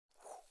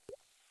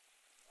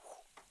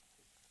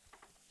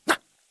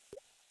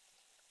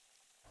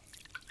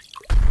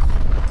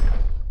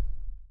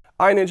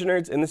Hi Ninja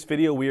Nerds, in this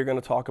video we are going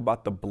to talk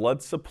about the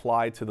blood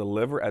supply to the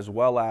liver, as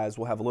well as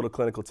we'll have a little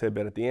clinical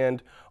tidbit at the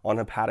end on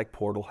hepatic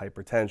portal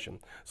hypertension.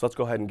 So let's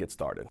go ahead and get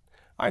started.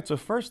 Alright, so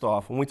first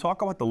off, when we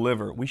talk about the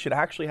liver, we should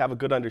actually have a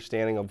good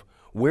understanding of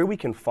where we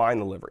can find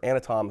the liver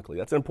anatomically.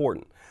 That's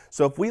important.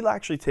 So if we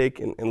actually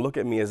take and look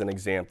at me as an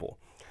example,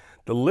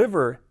 the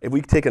liver, if we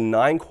take a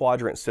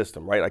 9-quadrant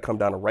system, right? I come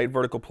down a right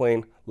vertical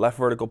plane, left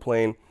vertical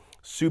plane,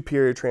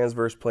 superior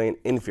transverse plane,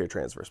 inferior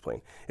transverse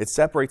plane. It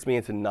separates me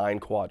into 9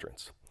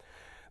 quadrants.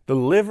 The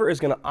liver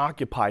is going to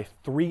occupy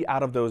 3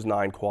 out of those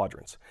 9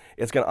 quadrants.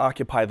 It's going to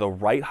occupy the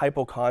right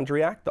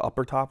hypochondriac, the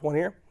upper top one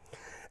here,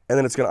 and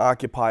then it's going to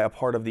occupy a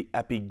part of the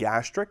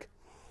epigastric.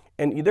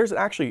 And there's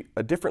actually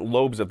different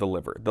lobes of the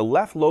liver. The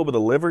left lobe of the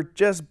liver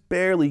just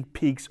barely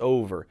peeks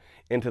over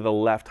into the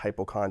left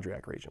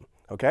hypochondriac region.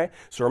 Okay?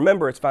 So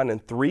remember, it's found in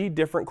 3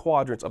 different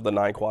quadrants of the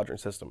 9-quadrant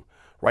system.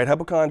 Right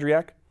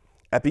hypochondriac,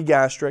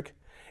 epigastric,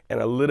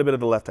 and a little bit of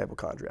the left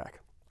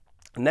hypochondriac.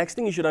 Next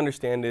thing you should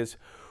understand is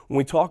when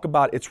we talk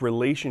about its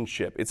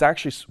relationship, it's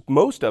actually,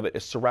 most of it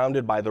is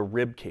surrounded by the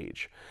rib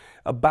cage.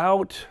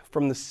 About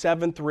from the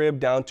 7th rib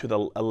down to the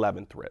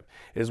 11th rib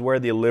is where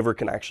the liver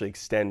can actually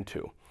extend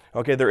to.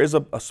 Okay, there is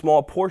a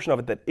small portion of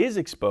it that is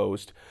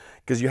exposed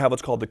because you have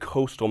what's called the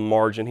costal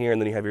margin here,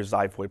 and then you have your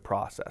xiphoid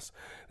process.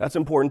 That's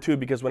important too,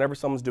 because whenever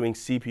someone's doing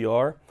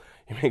CPR,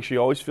 you make sure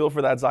you always feel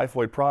for that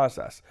xiphoid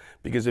process,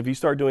 because if you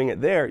start doing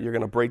it there, you're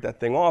going to break that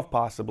thing off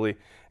possibly,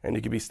 and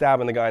you could be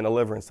stabbing the guy in the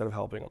liver instead of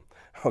helping him.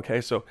 Okay,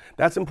 so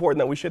that's important,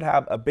 that we should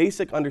have a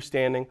basic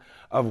understanding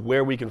of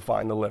where we can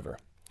find the liver.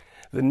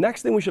 The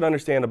next thing we should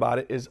understand about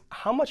it is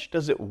how much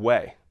does it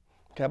weigh?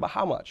 Okay, about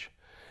how much?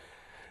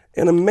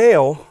 In a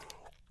male,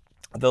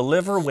 the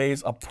liver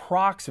weighs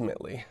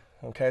approximately,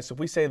 okay, so if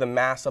we say the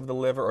mass of the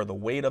liver or the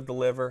weight of the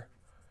liver,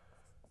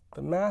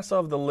 the mass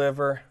of the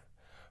liver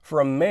for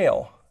a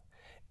male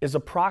is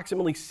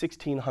approximately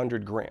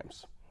 1,600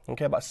 grams,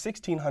 okay, about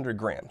 1,600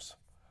 grams.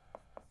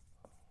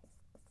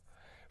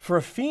 For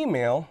a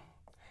female,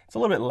 it's a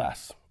little bit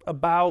less,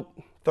 about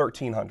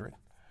 1,300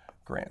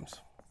 grams.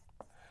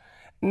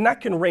 And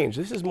that can range.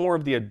 This is more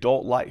of the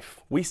adult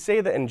life. We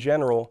say that in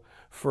general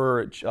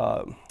for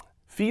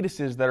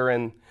fetuses that are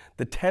in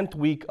the 10th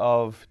week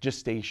of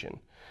gestation,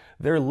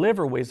 their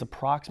liver weighs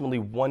approximately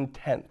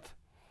 1/10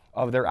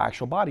 of their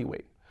actual body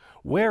weight.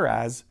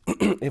 Whereas,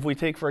 if we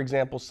take, for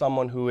example,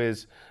 someone who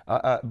is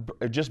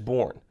just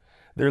born,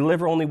 their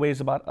liver only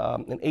weighs about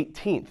an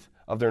 18th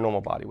of their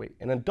normal body weight.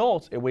 In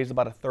adults, it weighs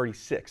about a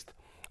 36th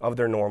of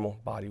their normal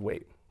body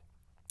weight.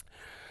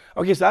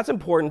 Okay, so that's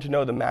important to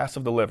know the mass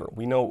of the liver.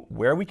 We know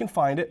where we can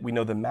find it. We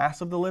know the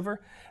mass of the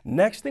liver.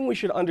 Next thing we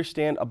should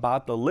understand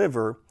about the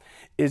liver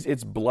is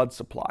its blood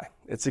supply.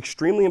 It's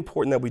extremely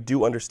important that we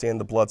do understand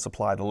the blood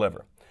supply of the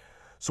liver.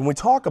 So when we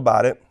talk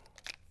about it,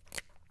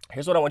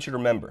 here's what I want you to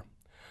remember.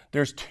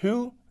 There's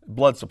 2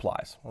 blood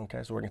supplies.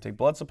 Okay, so we're going to take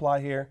blood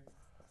supply here.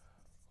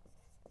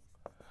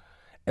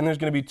 And there's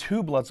going to be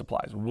 2 blood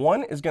supplies.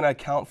 One is going to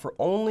account for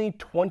only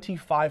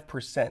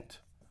 25%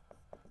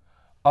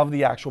 of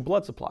the actual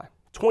blood supply.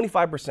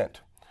 25%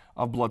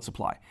 of blood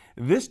supply.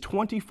 This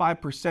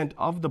 25%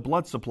 of the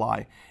blood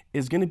supply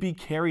is going to be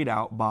carried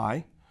out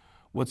by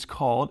what's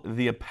called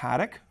the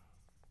hepatic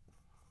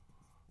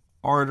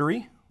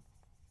artery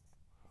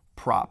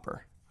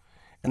proper.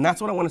 And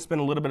that's what I want to spend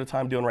a little bit of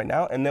time doing right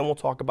now, and then we'll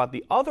talk about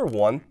the other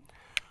one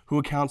who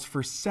accounts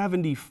for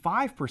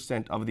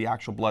 75% of the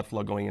actual blood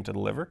flow going into the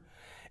liver,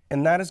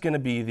 and that is going to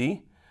be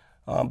the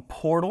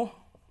portal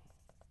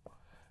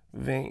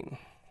vein.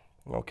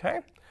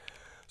 Okay?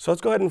 So let's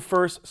go ahead and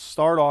first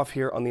start off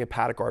here on the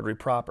hepatic artery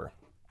proper.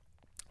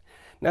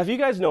 Now, if you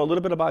guys know a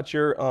little bit about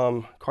your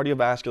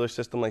cardiovascular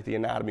system, like the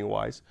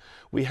anatomy-wise,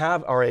 we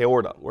have our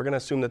aorta. We're going to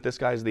assume that this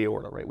guy is the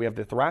aorta, right? We have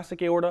the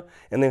thoracic aorta,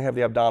 and then we have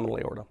the abdominal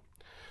aorta.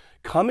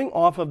 Coming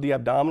off of the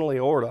abdominal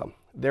aorta,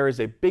 there is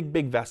a big,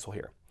 big vessel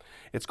here.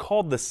 It's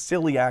called the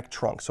celiac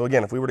trunk. So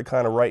again, if we were to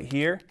kind of write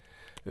here,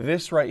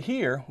 this right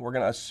here, we're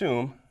going to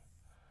assume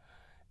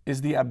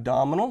is the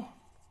abdominal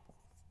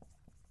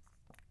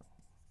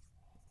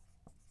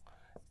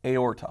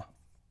aorta.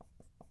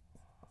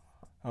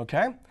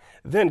 Okay?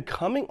 Then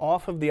coming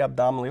off of the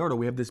abdominal aorta,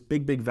 we have this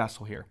big, big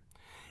vessel here.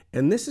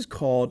 And this is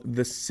called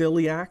the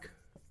celiac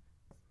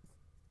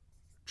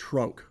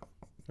trunk.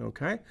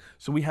 Okay?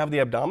 So we have the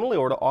abdominal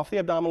aorta. Off the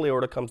abdominal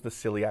aorta comes the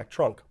celiac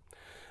trunk.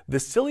 The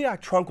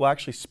celiac trunk will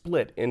actually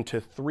split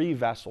into 3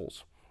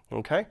 vessels.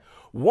 Okay?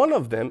 One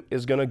of them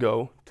is going to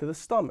go to the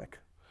stomach.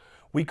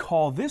 We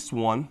call this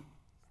one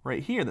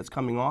right here that's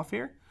coming off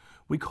here,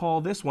 we call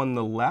this one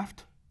the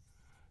left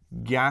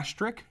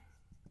gastric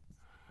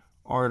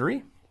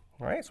artery.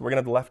 Right? So we're going to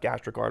have the left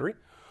gastric artery.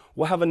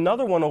 We'll have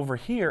another one over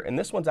here, and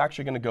this one's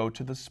actually going to go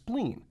to the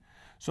spleen.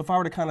 So if I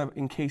were to kind of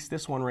encase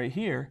this one right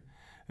here,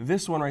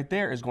 this one right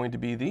there is going to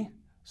be the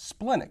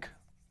splenic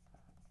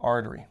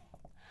artery.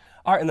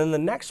 All right, and then the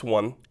next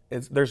one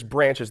is there's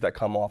branches that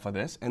come off of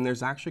this, and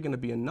there's actually going to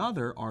be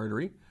another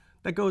artery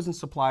that goes and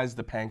supplies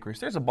the pancreas.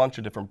 There's a bunch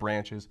of different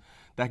branches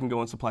that can go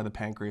and supply the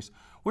pancreas.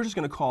 We're just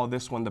going to call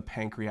this one the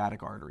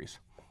pancreatic arteries.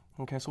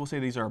 Okay, so we'll say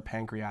these are our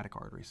pancreatic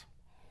arteries.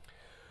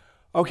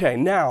 Okay,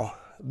 now,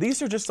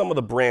 these are just some of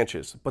the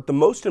branches, but the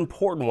most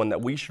important one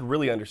that we should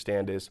really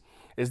understand is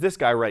this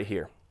guy right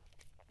here.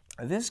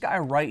 This guy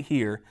right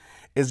here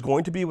is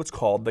going to be what's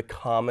called the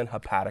common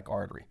hepatic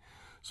artery.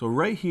 So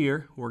right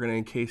here, we're going to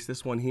encase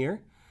this one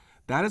here.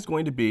 That is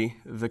going to be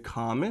the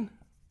common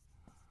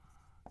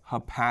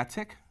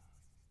hepatic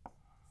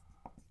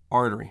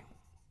artery.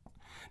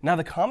 Now,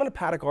 the common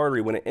hepatic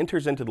artery, when it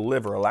enters into the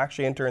liver, it'll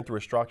actually enter in through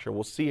a structure.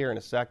 We'll see here in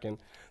a second,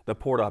 the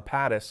porta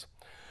hepatis.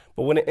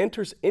 But when it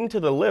enters into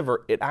the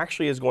liver, it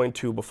actually is going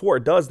to, before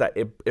it does that,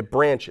 it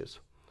branches.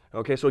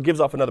 Okay, so it gives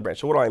off another branch.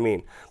 So what do I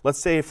mean? Let's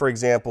say, for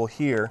example,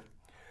 here,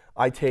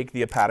 I take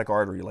the hepatic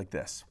artery like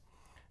this.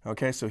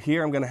 Okay, so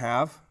here I'm going to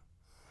have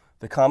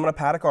the common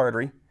hepatic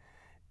artery.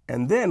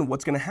 And then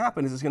what's going to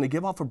happen is it's going to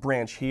give off a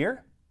branch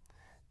here,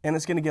 and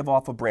it's going to give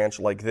off a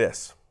branch like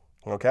this.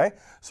 Okay,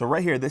 so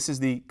right here, this is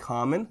the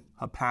common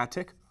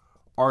hepatic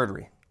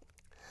artery.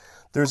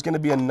 There's going to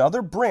be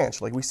another branch.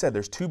 Like we said,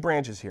 there's two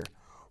branches here.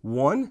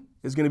 One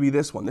is going to be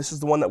this one. This is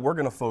the one that we're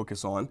going to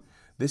focus on.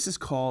 This is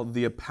called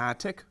the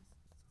hepatic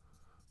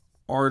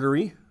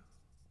artery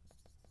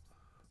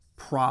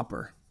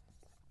proper.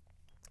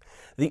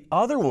 The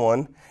other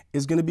one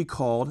is going to be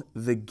called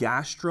the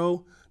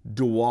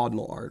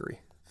gastroduodenal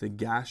artery. The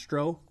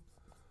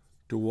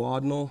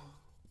gastroduodenal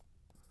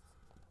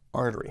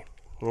artery.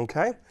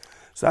 Okay?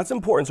 So that's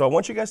important. So I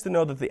want you guys to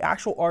know that the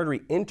actual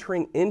artery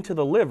entering into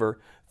the liver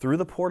through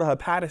the porta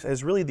hepatis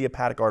is really the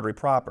hepatic artery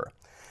proper.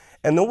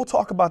 And then we'll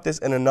talk about this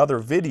in another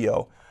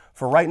video.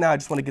 For right now, I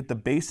just want to get the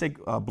basic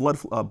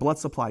blood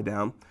supply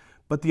down.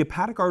 But the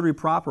hepatic artery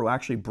proper will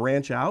actually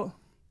branch out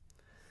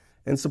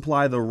and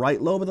supply the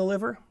right lobe of the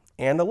liver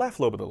and the left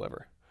lobe of the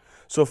liver.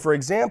 So for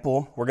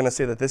example, we're going to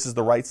say that this is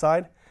the right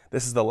side,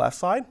 this is the left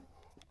side.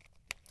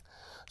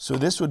 So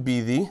this would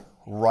be the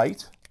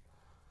right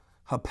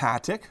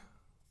hepatic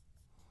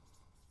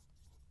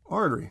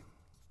artery.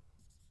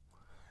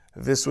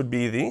 This would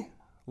be the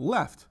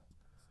left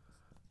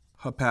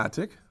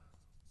hepatic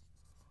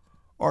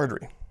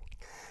artery.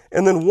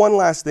 And then one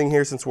last thing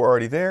here, since we're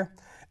already there,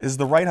 is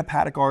the right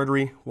hepatic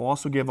artery will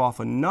also give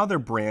off another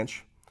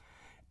branch.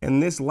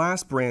 And this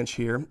last branch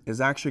here is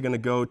actually going to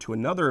go to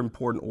another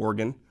important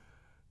organ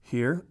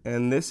here.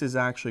 And this is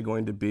actually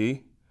going to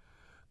be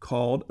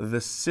called the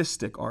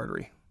cystic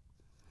artery.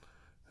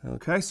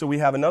 Okay, so we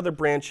have another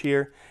branch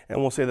here, and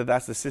we'll say that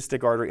that's the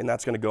cystic artery, and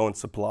that's going to go and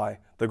supply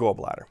the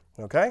gallbladder.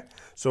 Okay,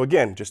 so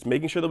again, just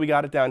making sure that we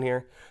got it down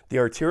here. The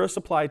arterial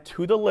supply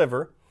to the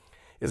liver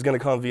is going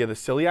to come via the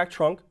celiac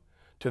trunk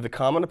to the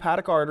common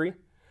hepatic artery.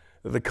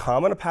 The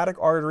common hepatic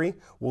artery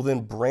will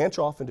then branch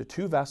off into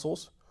two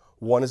vessels.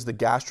 One is the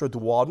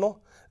gastroduodenal,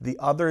 the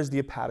other is the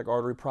hepatic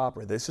artery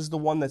proper. This is the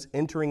one that's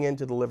entering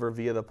into the liver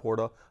via the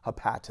porta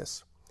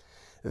hepatis.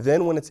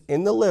 Then when it's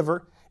in the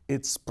liver,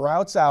 it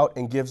sprouts out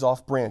and gives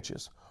off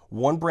branches.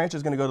 One branch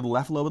is going to go to the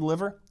left lobe of the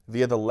liver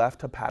via the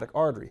left hepatic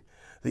artery.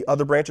 The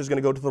other branch is going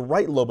to go to the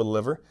right lobe of the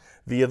liver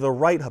via the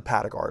right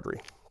hepatic artery.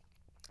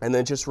 And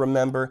then just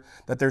remember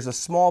that there's a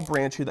small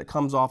branch here that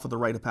comes off of the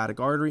right hepatic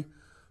artery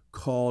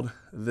called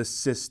the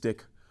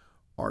cystic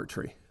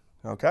artery.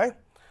 Okay?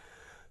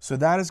 So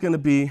that is going to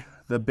be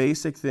the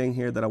basic thing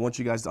here that I want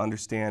you guys to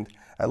understand,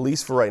 at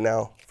least for right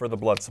now, for the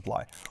blood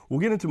supply. We'll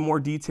get into more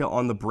detail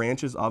on the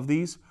branches of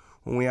these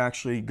when we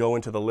actually go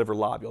into the liver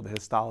lobule, the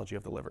histology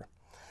of the liver.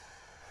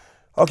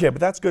 Okay, but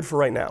that's good for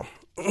right now.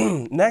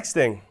 Next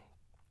thing,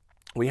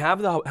 we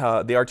have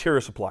the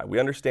arterial supply. We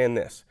understand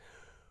this.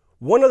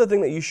 One other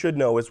thing that you should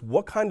know is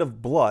what kind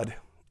of blood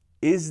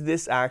is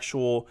this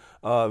actual,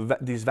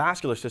 these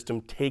vascular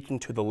system taking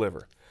to the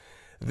liver.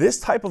 This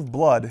type of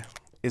blood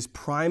is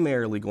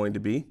primarily going to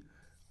be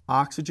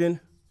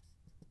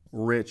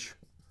oxygen-rich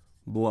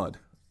blood.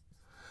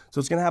 So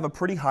it's going to have a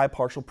pretty high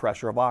partial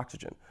pressure of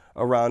oxygen,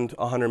 around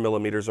 100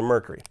 millimeters of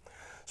mercury.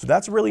 So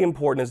that's really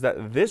important, is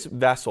that this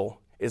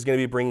vessel is going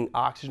to be bringing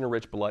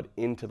oxygen-rich blood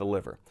into the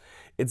liver.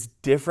 It's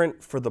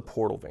different for the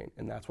portal vein,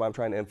 and that's why I'm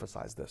trying to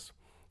emphasize this.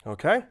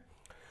 Okay?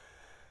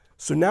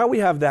 So now we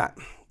have that.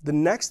 The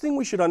next thing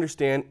we should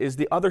understand is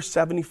the other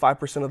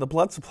 75% of the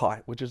blood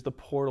supply, which is the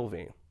portal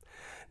vein.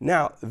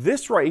 Now,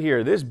 this right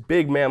here, this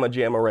big mamma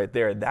jamma right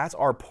there, that's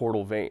our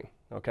portal vein.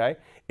 Okay?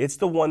 It's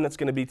the one that's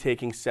going to be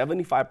taking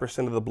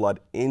 75% of the blood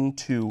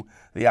into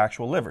the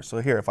actual liver. So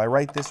here, if I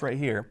write this right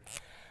here,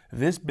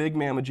 this big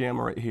mamma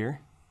jamma right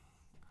here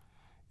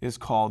is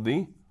called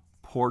the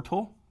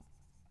portal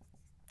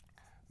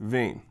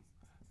vein,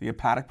 the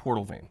hepatic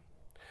portal vein.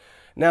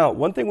 Now,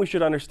 one thing we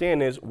should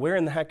understand is, where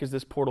in the heck is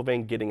this portal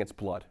vein getting its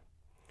blood?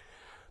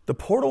 The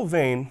portal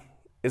vein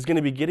is going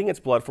to be getting its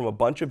blood from a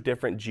bunch of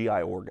different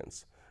GI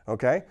organs.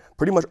 Okay?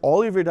 Pretty much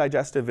all of your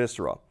digestive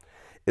viscera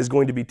is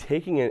going to be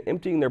taking and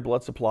emptying their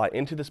blood supply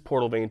into this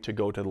portal vein to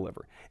go to the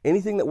liver.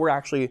 Anything that we're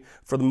actually,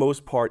 for the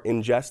most part,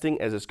 ingesting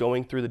as it's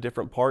going through the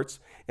different parts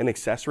and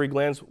accessory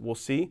glands, we'll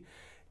see,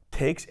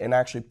 takes and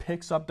actually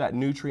picks up that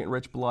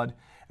nutrient-rich blood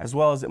as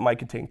well as it might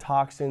contain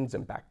toxins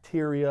and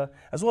bacteria,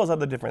 as well as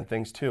other different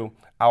things too,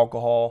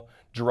 alcohol,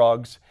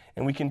 drugs,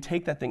 and we can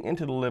take that thing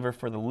into the liver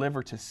for the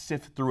liver to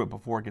sift through it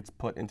before it gets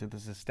put into the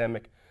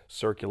systemic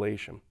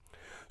circulation.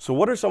 So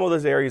what are some of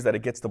those areas that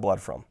it gets the blood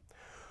from?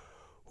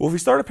 Well, if we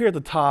start up here at the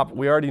top,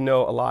 we already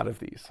know a lot of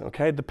these,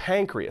 okay? The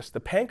pancreas. The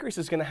pancreas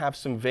is going to have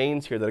some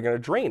veins here that are going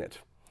to drain it.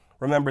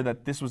 Remember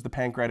that this was the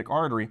pancreatic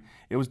artery.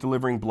 It was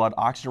delivering blood,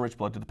 oxygen-rich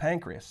blood to the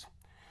pancreas.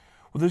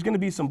 Well, there's going to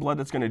be some blood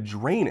that's going to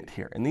drain it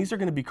here, and these are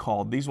going to be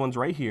called, these ones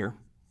right here,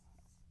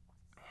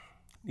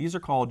 these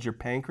are called your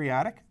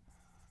pancreatic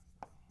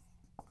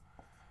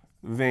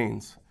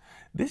veins.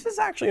 This is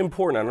actually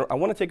important. I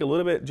want to take a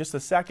little bit, just a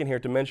second here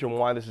to mention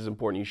why this is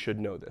important. You should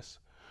know this.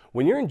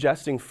 When you're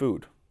ingesting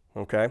food,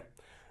 okay,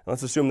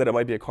 let's assume that it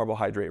might be a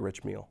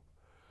carbohydrate-rich meal.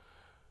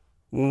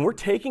 When we're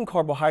taking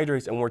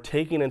carbohydrates and we're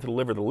taking it into the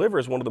liver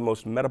is one of the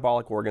most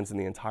metabolic organs in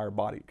the entire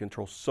body. It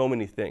controls so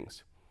many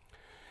things.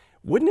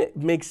 Wouldn't it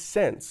make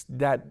sense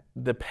that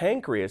the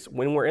pancreas,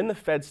 when we're in the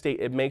fed state,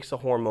 it makes a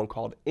hormone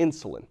called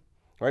insulin,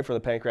 right, from the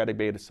pancreatic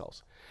beta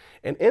cells.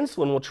 And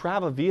insulin will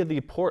travel via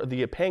the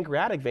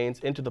pancreatic veins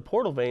into the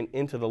portal vein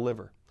into the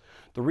liver.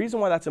 The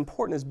reason why that's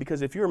important is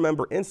because if you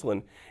remember,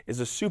 insulin is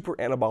a super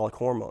anabolic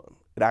hormone.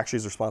 It actually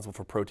is responsible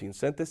for protein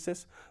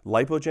synthesis,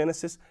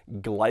 lipogenesis,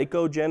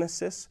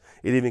 glycogenesis.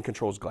 It even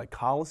controls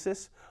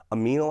glycolysis,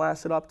 amino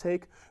acid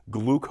uptake,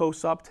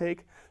 glucose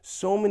uptake,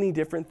 so many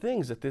different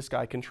things that this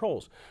guy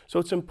controls. So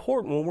it's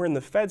important when we're in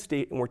the fed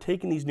state and we're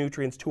taking these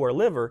nutrients to our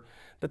liver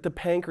that the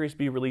pancreas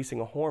be releasing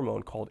a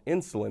hormone called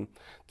insulin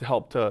to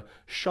help to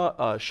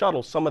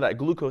shuttle some of that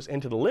glucose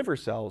into the liver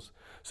cells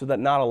so that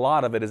not a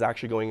lot of it is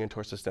actually going into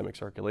our systemic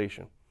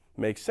circulation.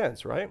 Makes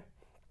sense, right?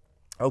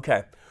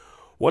 Okay.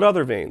 What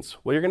other veins?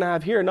 Well, you're going to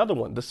have here another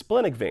one, the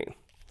splenic vein.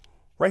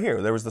 Right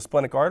here, there was the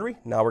splenic artery.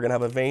 Now we're going to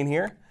have a vein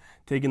here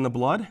taking the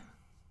blood,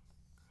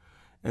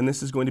 and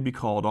this is going to be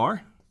called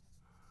our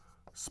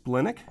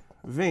splenic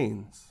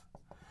veins.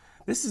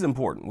 This is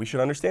important. We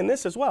should understand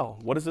this as well.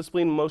 What is the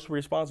spleen mostly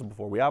responsible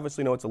for? We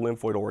obviously know it's a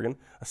lymphoid organ,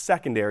 a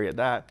secondary at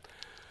that.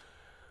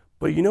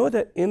 But you know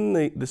that in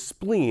the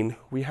spleen,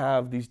 we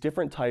have these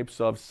different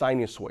types of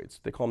sinusoids.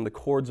 They call them the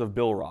cords of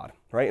Billrod,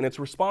 right? And it's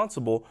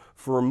responsible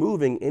for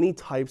removing any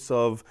types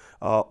of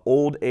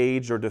old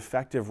age or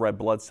defective red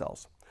blood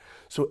cells.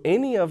 So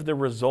any of the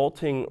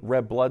resulting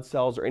red blood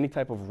cells or any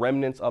type of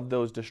remnants of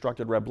those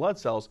destructed red blood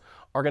cells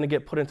are going to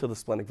get put into the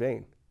splenic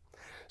vein.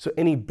 So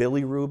any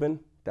bilirubin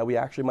that we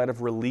actually might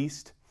have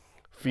released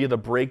via the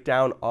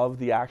breakdown of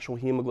the actual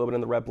hemoglobin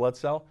in the red blood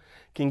cell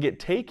can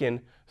get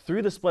taken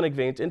through the splenic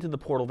veins into the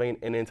portal vein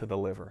and into the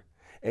liver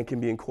and can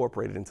be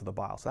incorporated into the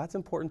bile. So that's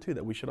important too,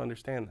 that we should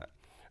understand that.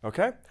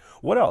 Okay?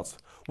 What else?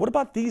 What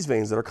about these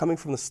veins that are coming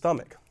from the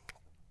stomach?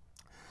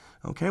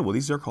 Okay, well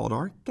these are called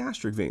our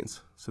gastric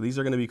veins. So these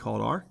are going to be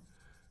called our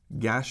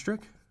gastric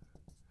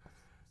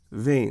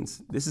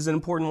veins. This is an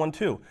important one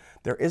too.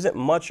 There isn't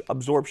much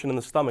absorption in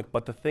the stomach,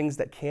 but the things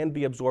that can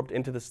be absorbed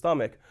into the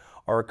stomach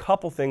are a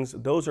couple things.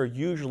 Those are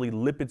usually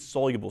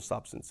lipid-soluble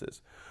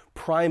substances,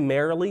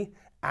 primarily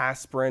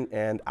aspirin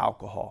and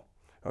alcohol,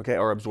 okay,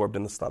 are absorbed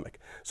in the stomach.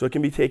 So it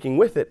can be taking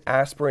with it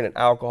aspirin and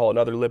alcohol and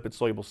other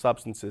lipid-soluble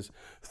substances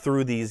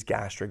through these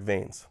gastric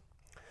veins.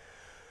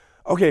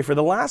 Okay, for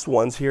the last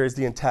ones, here is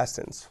the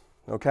intestines,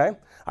 okay?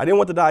 I didn't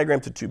want the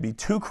diagram to be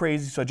too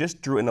crazy, so I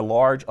just drew in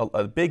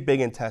a big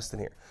intestine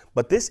here.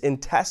 But this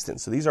intestine,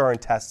 so these are our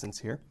intestines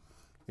here,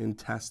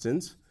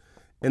 intestines,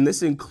 and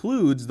this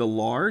includes the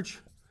large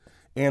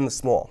and the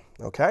small,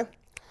 okay?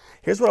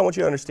 Here's what I want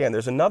you to understand.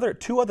 There's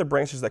two other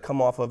branches that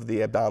come off of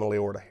the abdominal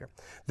aorta here.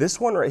 This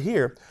one right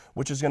here,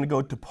 which is going to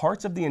go to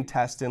parts of the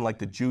intestine like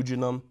the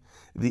jejunum,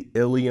 the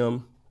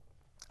ileum.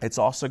 It's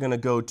also going to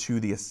go to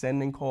the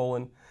ascending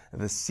colon,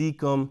 the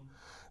cecum,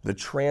 the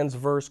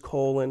transverse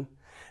colon.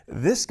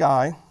 This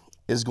guy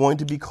is going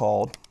to be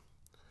called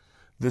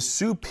the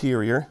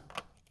superior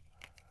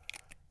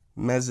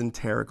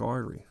mesenteric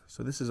artery.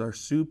 So this is our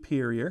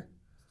superior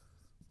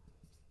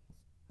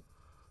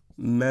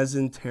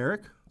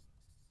mesenteric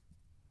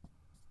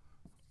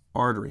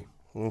artery.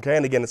 Okay,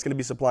 and again, it's going to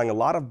be supplying a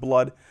lot of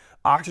blood,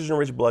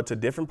 oxygen-rich blood to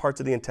different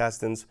parts of the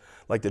intestines,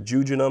 like the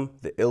jejunum,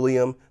 the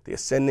ileum, the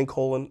ascending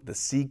colon, the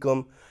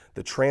cecum,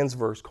 the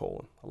transverse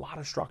colon, a lot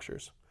of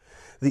structures.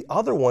 The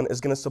other one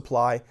is going to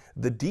supply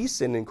the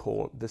descending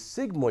colon, the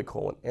sigmoid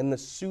colon, and the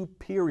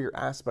superior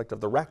aspect of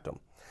the rectum.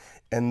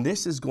 And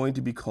this is going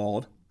to be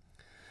called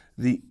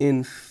the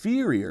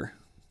inferior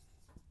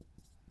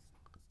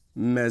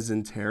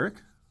mesenteric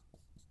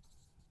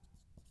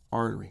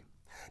artery.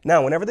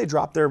 Now, whenever they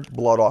drop their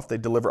blood off, they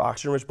deliver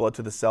oxygen-rich blood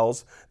to the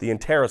cells, the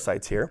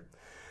enterocytes here.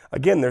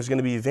 Again, there's going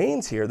to be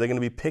veins here. They're going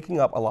to be picking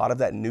up a lot of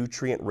that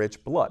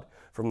nutrient-rich blood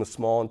from the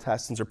small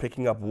intestines, or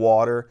picking up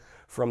water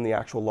from the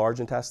actual large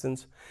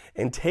intestines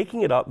and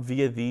taking it up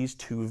via these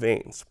two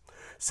veins.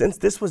 Since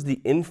this was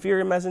the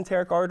inferior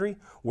mesenteric artery,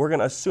 we're going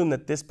to assume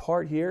that this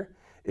part here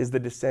is the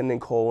descending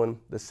colon,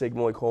 the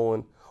sigmoid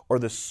colon, or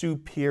the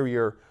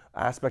superior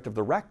aspect of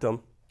the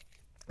rectum.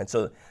 And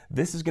so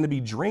this is going to be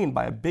drained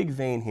by a big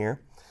vein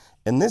here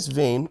And this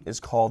vein is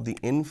called the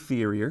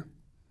inferior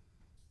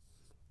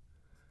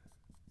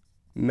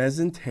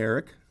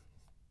mesenteric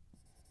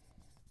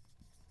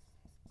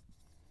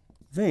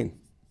vein.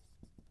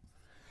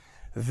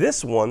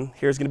 This one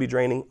here is going to be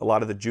draining a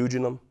lot of the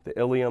jejunum, the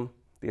ileum,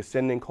 the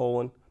ascending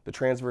colon, the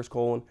transverse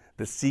colon,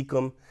 the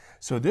cecum.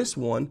 So this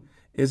one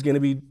is going to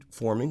be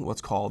forming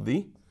what's called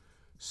the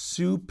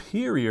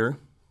superior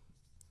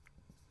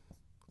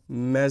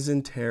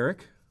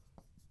mesenteric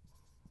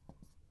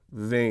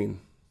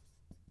vein.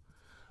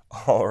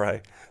 All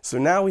right, so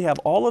now we have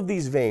all of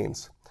these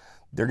veins.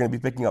 They're going to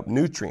be picking up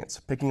nutrients,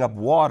 picking up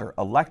water,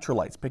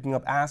 electrolytes, picking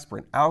up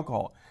aspirin,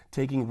 alcohol,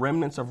 taking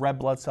remnants of red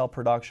blood cell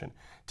production,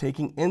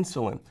 taking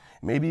insulin,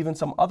 maybe even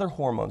some other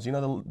hormones. You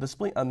know,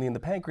 the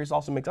pancreas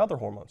also makes other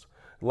hormones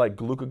like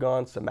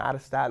glucagon,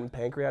 somatostatin,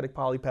 pancreatic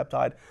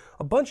polypeptide,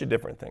 a bunch of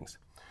different things.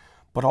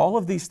 But all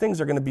of these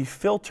things are going to be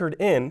filtered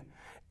in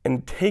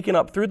and taken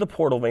up through the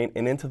portal vein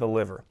and into the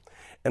liver.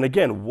 And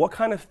again, what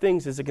kind of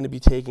things is it going to be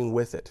taking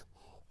with it?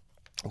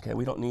 Okay,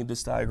 we don't need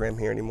this diagram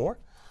here anymore.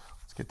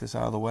 Let's get this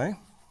out of the way.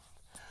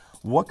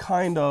 What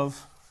kind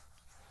of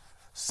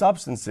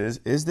substances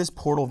is this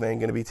portal vein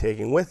going to be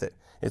taking with it?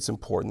 It's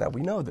important that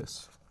we know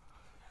this.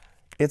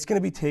 It's going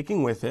to be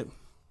taking with it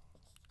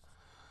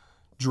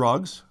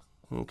drugs,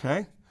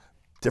 okay?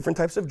 Different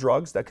types of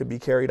drugs that could be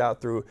carried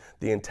out through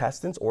the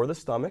intestines or the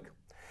stomach.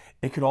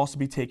 It could also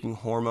be taking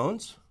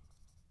hormones.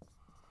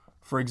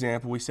 For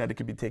example, we said it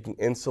could be taking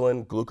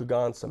insulin,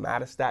 glucagon,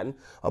 somatostatin,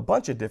 a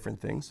bunch of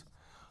different things.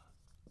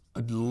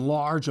 A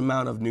large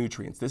amount of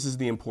nutrients. This is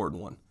the important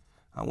one.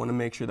 I want to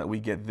make sure that we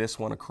get this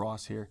one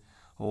across here.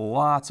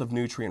 Lots of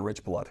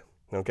nutrient-rich blood,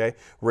 okay?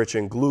 Rich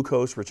in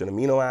glucose, rich in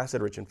amino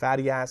acid, rich in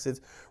fatty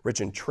acids,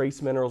 rich in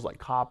trace minerals like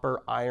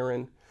copper,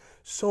 iron,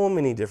 so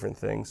many different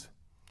things.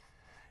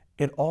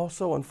 It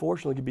also,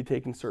 unfortunately, could be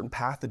taking certain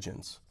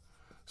pathogens.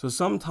 So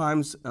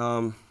sometimes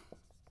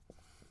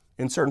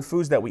in certain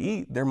foods that we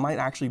eat, there might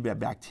actually be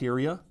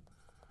bacteria,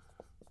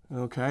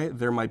 okay?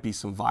 There might be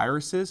some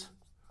viruses.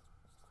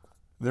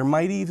 There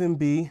might even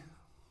be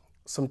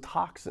some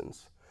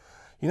toxins.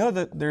 You know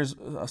that there's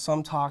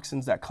some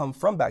toxins that come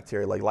from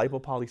bacteria, like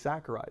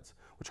lipopolysaccharides,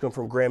 which come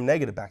from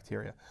gram-negative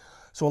bacteria.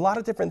 So a lot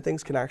of different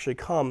things can actually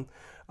come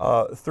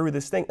through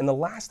this thing. And the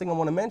last thing I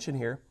want to mention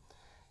here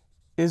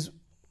is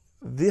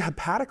the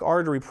hepatic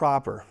artery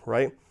proper,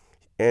 right?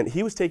 And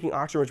he was taking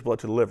oxygen-rich blood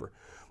to the liver.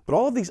 But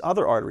all of these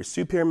other arteries,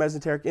 superior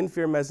mesenteric,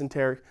 inferior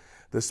mesenteric,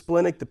 the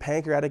splenic, the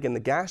pancreatic, and the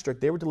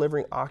gastric, they were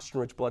delivering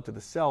oxygen-rich blood to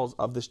the cells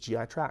of this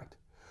GI tract.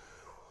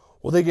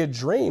 Well, they get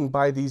drained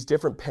by these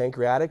different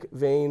pancreatic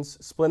veins,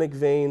 splenic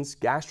veins,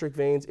 gastric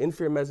veins,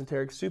 inferior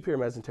mesenteric,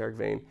 superior mesenteric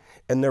vein,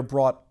 and they're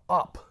brought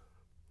up,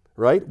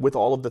 right, with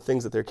all of the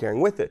things that they're carrying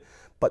with it,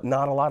 but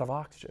not a lot of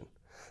oxygen.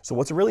 So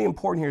what's really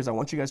important here is I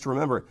want you guys to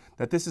remember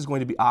that this is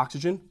going to be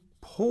oxygen,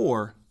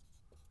 poor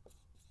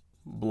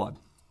blood.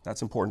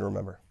 That's important to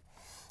remember.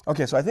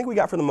 Okay, so I think we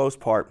got for the most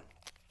part,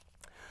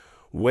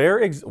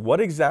 what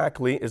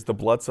exactly is the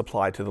blood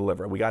supply to the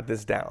liver? We got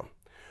this down.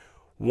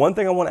 One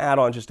thing I want to add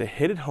on just to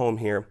hit it home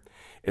here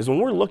is when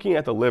we're looking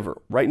at the liver,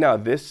 right now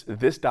this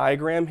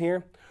diagram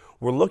here,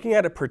 we're looking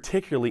at it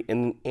particularly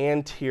in the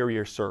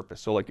anterior surface.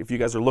 So like if you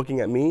guys are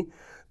looking at me,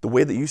 the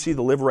way that you see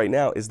the liver right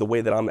now is the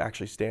way that I'm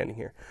actually standing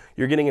here.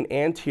 You're getting an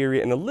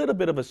anterior and a little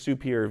bit of a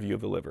superior view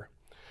of the liver.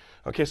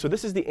 Okay, so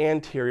this is the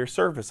anterior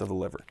surface of the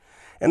liver.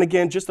 And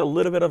again, just a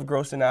little bit of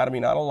gross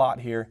anatomy, not a lot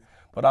here,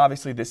 but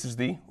obviously this is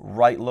the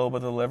right lobe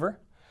of the liver.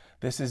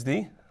 This is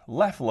the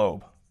left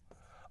lobe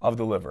of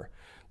the liver.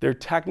 They're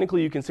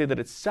technically, you can say that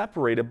it's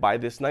separated by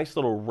this nice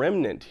little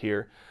remnant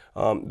here,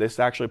 this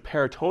actually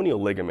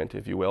peritoneal ligament,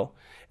 if you will.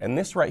 And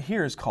this right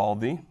here is called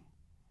the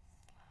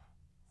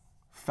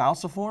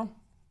falciform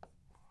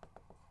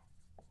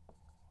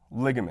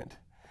ligament.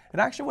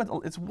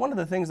 It's one of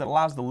the things that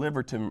allows the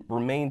liver to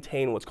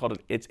maintain what's called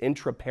its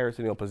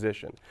intraperitoneal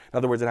position. In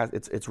other words,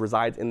 it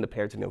resides in the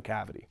peritoneal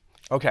cavity.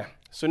 Okay,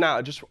 so now I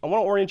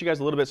want to orient you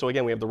guys a little bit. So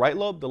again, we have the right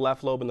lobe, the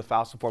left lobe, and the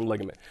falciform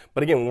ligament.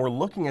 But again, when we're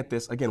looking at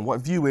this, again,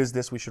 what view is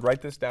this? We should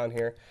write this down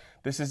here.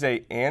 This is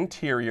an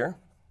anterior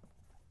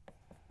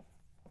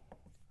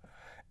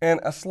and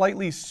a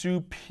slightly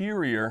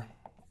superior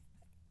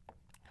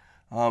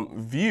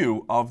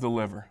view of the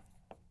liver.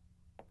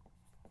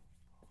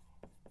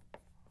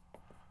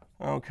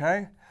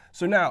 Okay,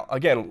 so now,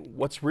 again,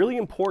 what's really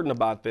important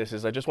about this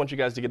is I just want you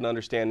guys to get an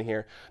understanding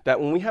here that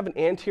when we have an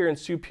anterior and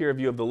superior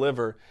view of the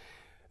liver,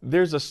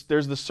 there's the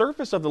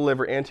surface of the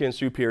liver, anterior and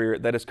superior,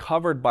 that is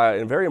covered by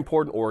a very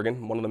important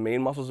organ, one of the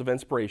main muscles of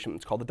inspiration.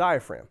 It's called the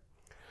diaphragm.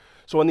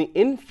 So on the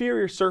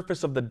inferior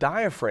surface of the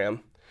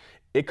diaphragm,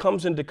 it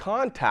comes into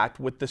contact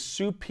with the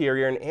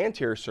superior and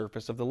anterior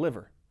surface of the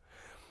liver.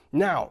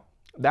 Now,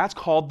 that's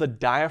called the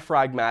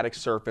diaphragmatic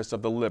surface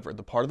of the liver,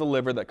 the part of the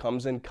liver that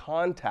comes in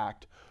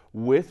contact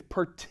with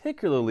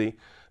particularly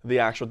the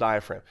actual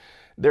diaphragm.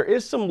 There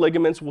is some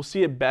ligaments. We'll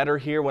see it better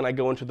here when I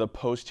go into the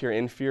posterior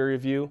inferior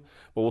view,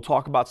 but we'll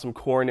talk about some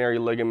coronary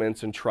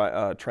ligaments and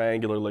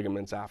triangular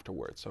ligaments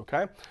afterwards,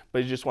 okay?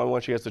 But I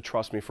want you guys to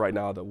trust me for right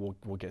now that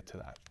we'll get to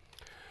that.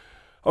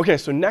 Okay,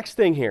 so next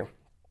thing here.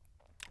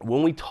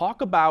 When we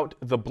talk about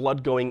the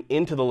blood going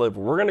into the liver,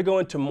 we're going to go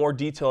into more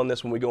detail on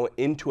this when we go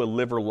into a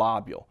liver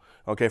lobule.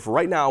 Okay, for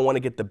right now, I want to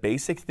get the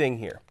basic thing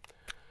here.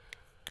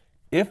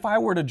 If I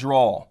were to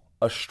draw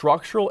a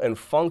structural and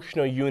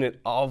functional unit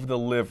of the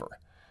liver,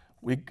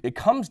 it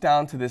comes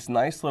down to this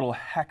nice little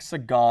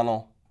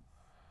hexagonal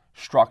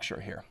structure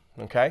here.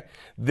 Okay,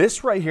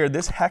 this right here,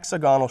 this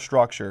hexagonal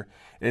structure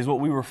is what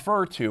we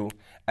refer to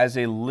as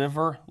a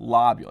liver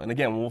lobule. And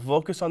again, we'll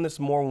focus on this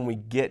more when we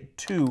get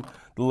to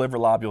the liver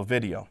lobule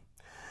video.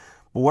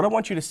 But what I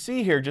want you to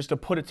see here, just to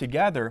put it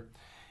together,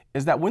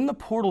 is that when the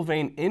portal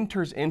vein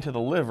enters into the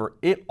liver,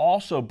 it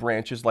also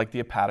branches like the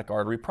hepatic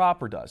artery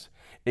proper does.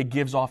 It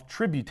gives off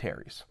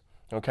tributaries,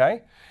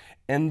 okay?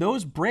 And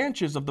those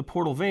branches of the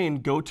portal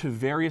vein go to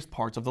various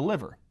parts of the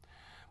liver.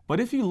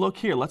 But if you look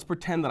here, let's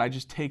pretend that I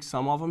just take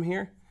some of them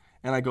here,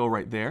 and I go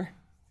right there,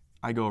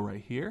 I go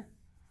right here,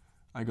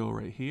 I go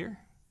right here,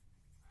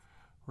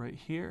 right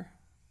here,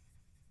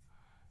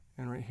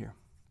 and right here.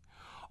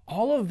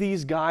 All of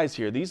these guys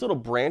here, these little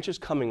branches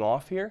coming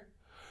off here,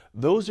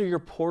 those are your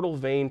portal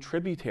vein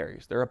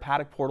tributaries. They're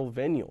hepatic portal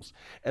venules.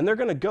 And they're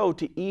going to go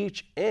to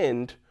each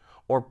end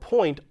or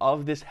point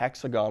of this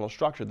hexagonal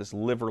structure, this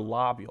liver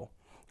lobule.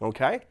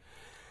 Okay?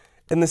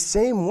 In the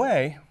same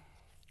way,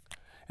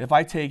 if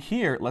I take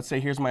here, let's say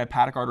here's my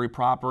hepatic artery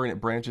proper and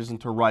it branches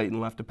into right and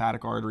left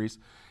hepatic arteries,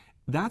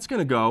 that's going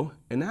to go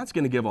and that's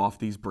going to give off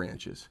these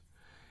branches.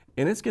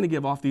 And it's going to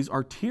give off these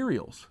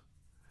arterioles.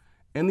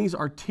 And these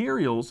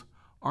arterioles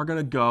are going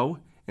to go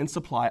and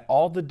supply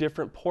all the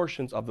different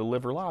portions of the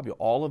liver lobule,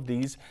 all of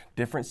these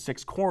different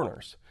 6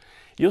 corners.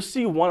 You'll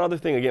see one other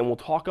thing, again, we'll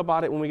talk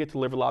about it when we get to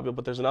liver lobule,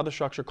 but there's another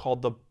structure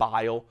called the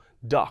bile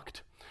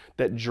duct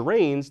that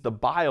drains the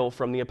bile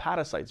from the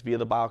hepatocytes via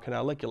the bile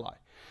canaliculi.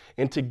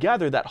 And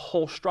together, that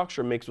whole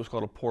structure makes what's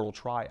called a portal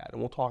triad, and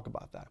we'll talk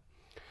about that.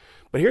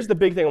 But here's the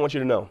big thing I want you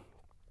to know.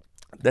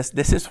 This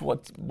is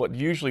what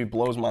usually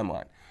blows my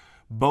mind.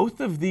 Both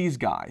of these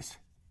guys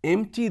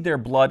empty their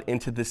blood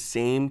into the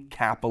same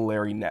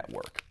capillary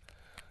network.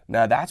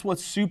 Now that's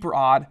what's super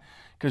odd,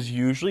 because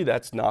usually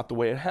that's not the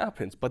way it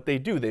happens, but they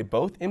do. They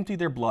both empty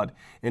their blood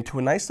into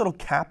a nice little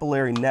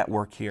capillary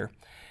network here.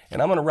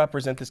 And I'm going to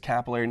represent this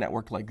capillary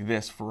network like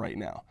this for right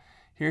now.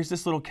 Here's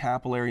this little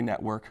capillary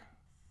network,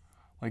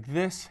 like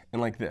this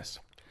and like this.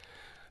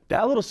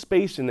 That little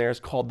space in there is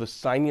called the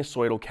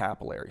sinusoidal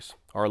capillaries,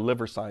 or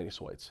liver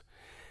sinusoids.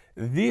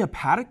 The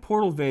hepatic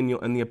portal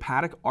venule and the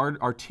hepatic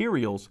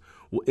arterioles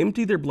will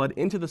empty their blood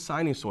into the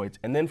sinusoids,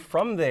 and then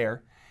from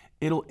there,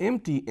 it'll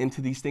empty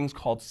into these things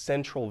called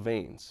central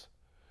veins.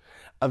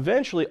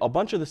 Eventually, a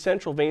bunch of the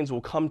central veins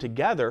will come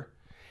together,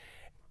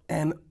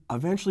 and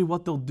eventually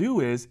what they'll do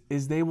is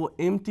they will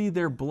empty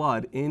their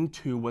blood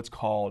into what's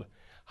called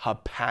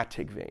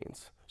hepatic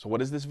veins. So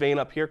what is this vein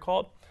up here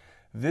called?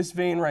 This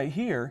vein right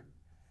here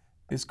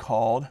is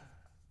called,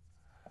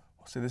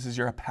 so this is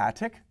your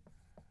hepatic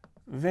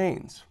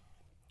veins.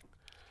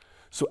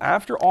 So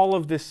after all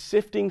of this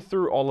sifting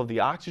through all of the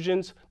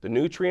oxygens, the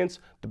nutrients,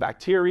 the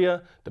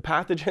bacteria, the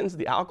pathogens,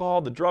 the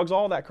alcohol, the drugs,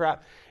 all that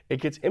crap,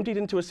 it gets emptied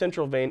into a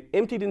central vein,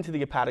 emptied into the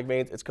hepatic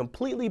veins. It's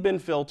completely been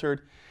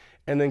filtered.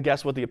 And then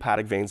guess what the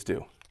hepatic veins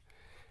do?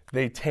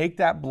 They take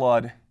that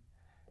blood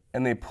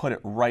and they put it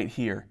right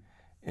here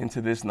into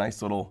this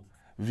nice little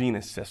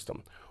venous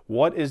system.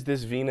 What is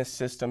this venous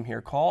system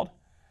here called?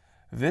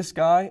 This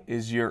guy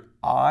is your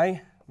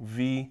IVC,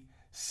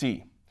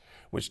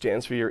 which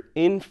stands for your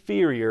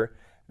inferior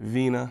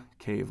vena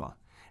cava.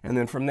 And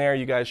then from there,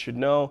 you guys should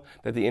know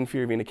that the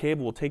inferior vena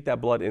cava will take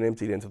that blood and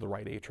empty it into the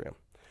right atrium.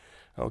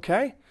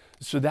 Okay?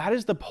 So that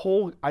is the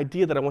whole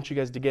idea that I want you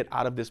guys to get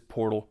out of this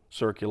portal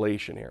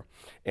circulation here,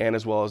 and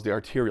as well as the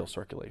arterial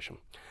circulation.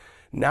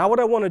 Now what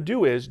I want to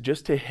do is,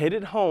 just to hit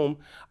it home,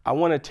 I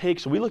want to take,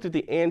 so we looked at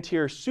the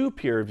anterior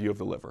superior view of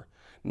the liver.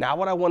 Now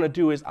what I want to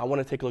do is, I want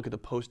to take a look at the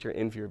posterior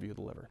inferior view of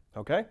the liver,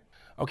 okay?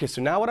 Okay,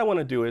 so now what I want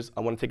to do is, I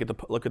want to take a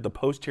look at the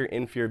posterior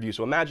inferior view.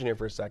 So imagine here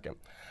for a second.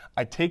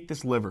 I take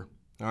this liver,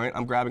 all right?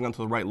 I'm grabbing onto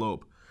the right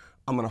lobe.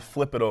 I'm going to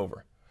flip it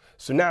over.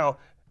 So now,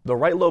 the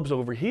right lobe's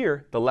over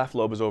here, the left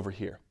lobe is over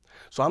here.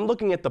 So I'm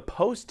looking at the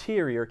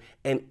posterior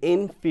and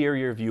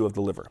inferior view of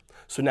the liver.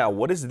 So now,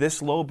 what is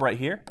this lobe right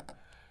here?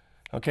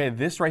 Okay,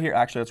 this right here,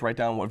 actually, let's write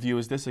down what view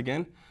is this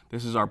again.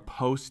 This is our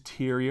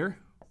posterior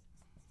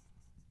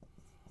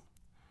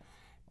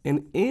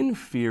and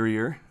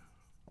inferior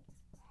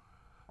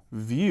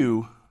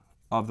view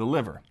of the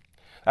liver.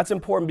 That's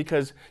important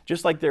because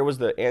just like there was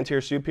the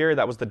anterior superior,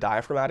 that was the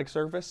diaphragmatic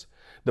surface,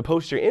 the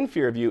posterior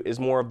inferior view is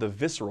more of the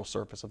visceral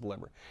surface of the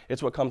liver.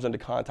 It's what comes into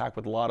contact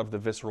with a lot of the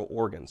visceral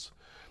organs.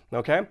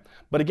 Okay?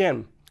 But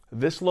again,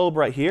 this lobe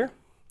right here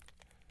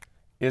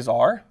is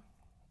our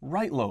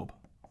right lobe.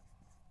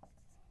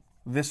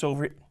 This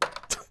over here,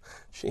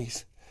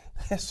 jeez,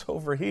 this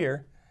over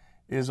here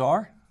is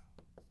our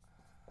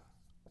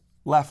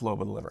left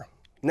lobe of the liver.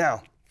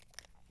 Now,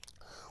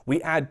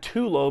 we add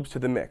 2 lobes to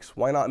the mix.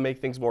 Why not make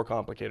things more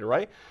complicated,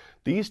 right?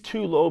 These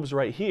 2 lobes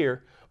right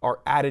here are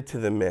added to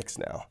the mix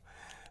now.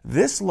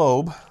 This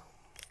lobe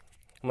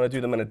I'm going to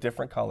do them in a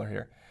different color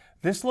here.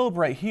 This lobe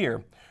right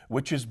here,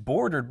 which is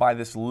bordered by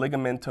this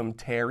ligamentum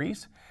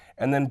teres,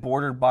 and then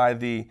bordered by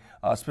the,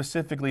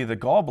 specifically the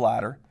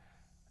gallbladder,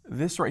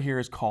 this right here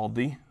is called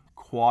the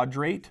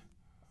quadrate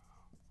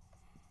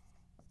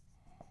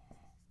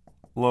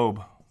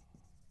lobe.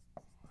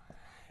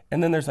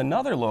 And then there's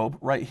another lobe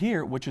right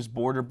here, which is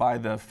bordered by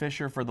the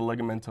fissure for the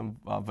ligamentum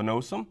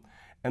venosum,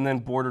 and then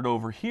bordered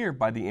over here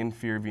by the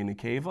inferior vena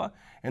cava,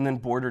 and then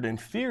bordered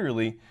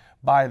inferiorly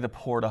by the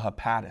porta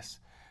hepatis.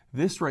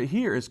 This right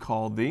here is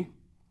called the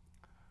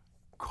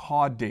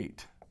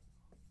caudate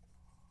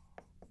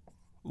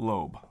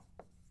lobe.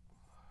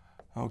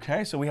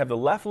 Okay, so we have the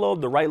left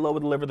lobe, the right lobe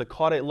of the liver, the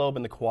caudate lobe,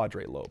 and the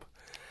quadrate lobe.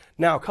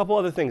 Now, a couple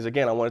other things.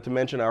 Again, I wanted to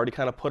mention, I already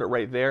kind of put it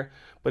right there,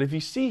 but if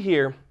you see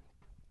here,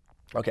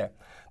 okay,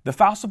 the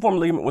falciform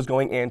ligament was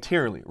going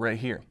anteriorly, right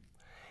here.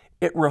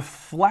 It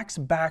reflects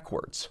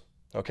backwards,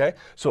 okay?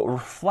 So it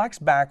reflects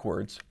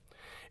backwards,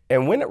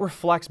 and when it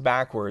reflects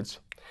backwards,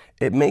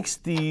 it makes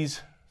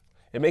this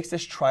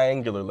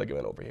triangular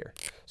ligament over here.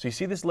 So you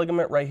see this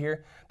ligament right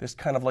here, this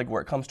kind of like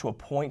where it comes to a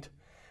point?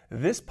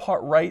 This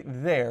part right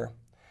there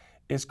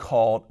is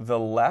called the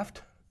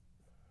left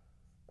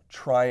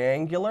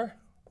triangular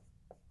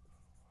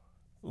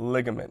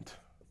ligament.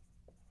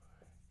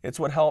 It's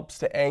what helps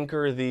to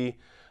anchor the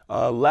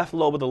left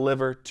lobe of the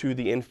liver to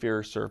the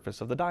inferior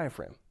surface of the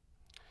diaphragm.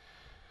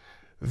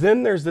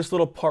 Then there's this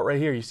little part right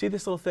here. You see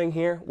this little thing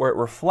here where it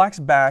reflects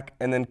back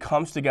and then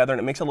comes together and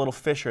it makes a little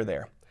fissure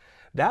there.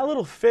 That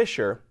little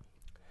fissure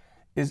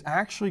is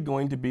actually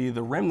going to be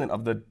the remnant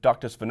of the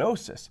ductus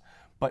venosus.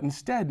 But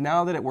instead,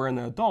 now that we're in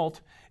the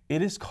adult,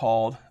 it is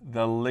called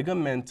the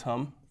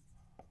ligamentum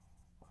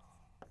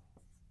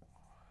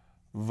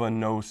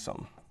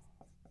venosum.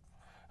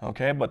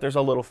 Okay, but there's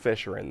a little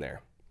fissure in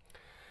there.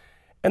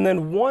 And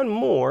then one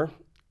more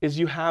is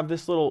you have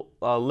this little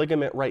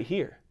ligament right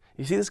here.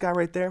 You see this guy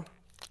right there?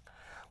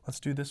 Let's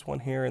do this one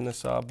here in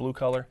this blue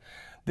color.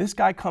 This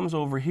guy comes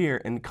over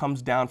here and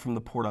comes down from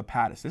the porta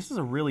hepatis. This is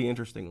a really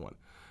interesting one,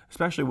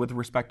 especially with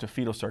respect to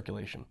fetal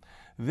circulation.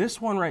 This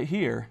one right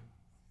here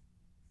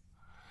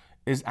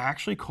is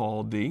actually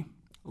called the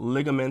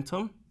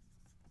ligamentum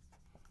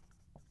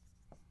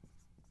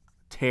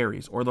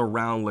teres, or the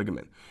round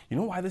ligament. You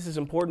know why this is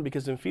important?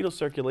 Because in fetal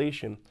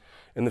circulation,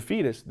 in the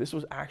fetus, this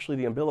was actually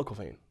the umbilical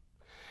vein.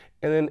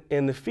 And then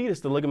in the fetus,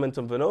 the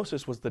ligamentum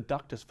venosus was the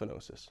ductus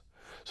venosus.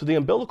 So the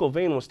umbilical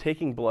vein was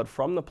taking blood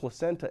from the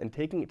placenta and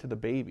taking it to the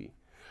baby.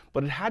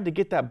 But it had to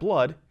get that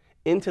blood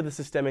into the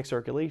systemic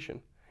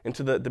circulation,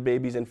 into the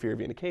baby's inferior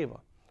vena cava.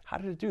 How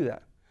did it do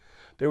that?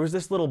 There was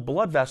this little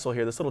blood vessel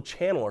here, this little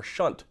channel or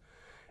shunt.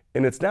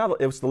 And it's the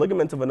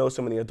ligamentum venosum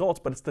in the adults,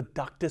 but it's the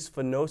ductus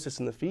venosus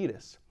in the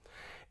fetus.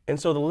 And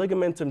so the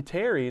ligamentum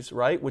teres,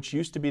 right, which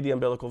used to be the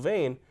umbilical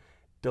vein,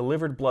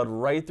 delivered blood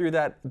right through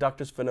that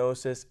ductus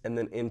venosus and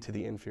then into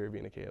the inferior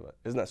vena cava.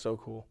 Isn't that so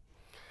cool?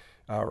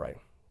 All right.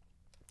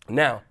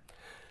 Now,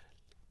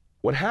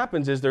 what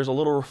happens is there's a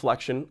little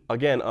reflection,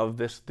 again, of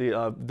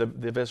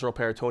the visceral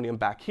peritoneum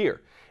back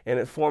here. And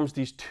it forms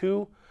these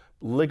two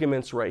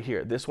ligaments right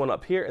here. This one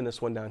up here and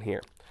this one down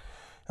here.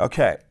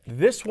 Okay,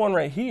 this one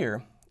right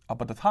here,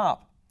 up at the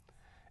top,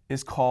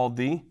 is called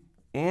the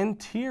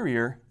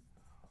anterior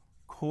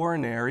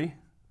coronary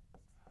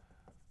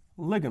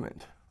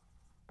ligament.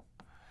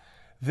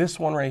 This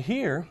one right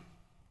here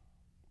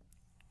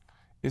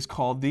is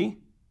called the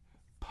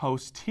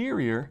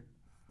posterior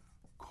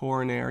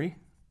coronary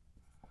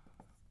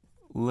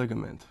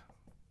ligament.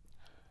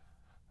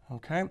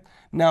 Okay?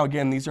 Now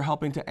again, these are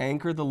helping to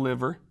anchor the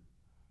liver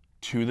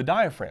to the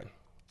diaphragm.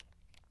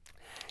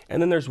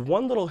 And then there's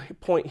one little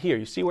point here.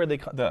 You see where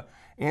the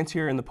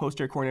anterior and the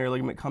posterior coronary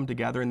ligament come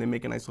together and they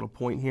make a nice little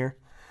point here?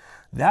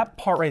 That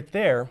part right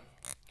there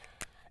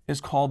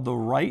is called the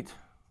right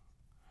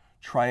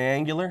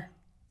triangular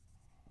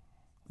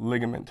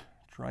ligament.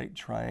 Right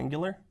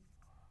triangular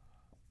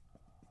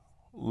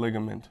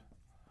ligament.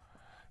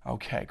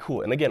 Okay,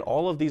 cool. And again,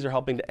 all of these are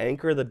helping to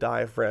anchor the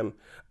diaphragm,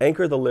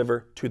 anchor the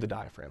liver to the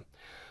diaphragm.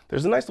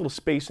 There's a nice little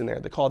space in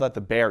there. They call that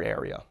the bare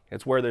area.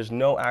 It's where there's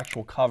no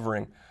actual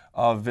covering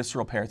of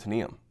visceral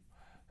peritoneum.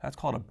 That's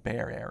called a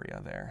bare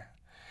area there.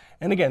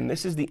 And again,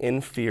 this is the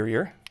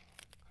inferior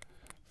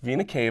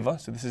vena cava.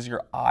 So this is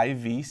your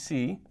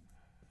IVC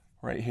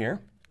right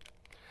here.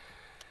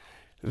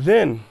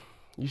 Then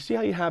you see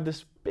how you have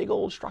this big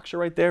old structure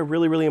right there?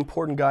 Really, really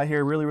important guy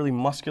here. Really, really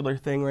muscular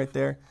thing right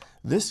there.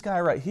 This guy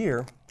right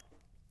here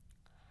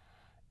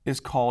is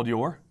called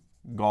your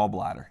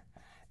gallbladder.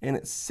 And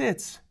it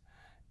sits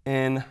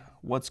in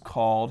what's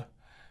called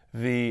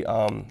the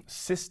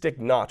cystic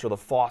notch, or the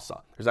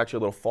fossa. There's actually a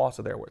little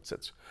fossa there where it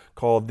sits,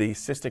 called the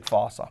cystic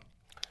fossa.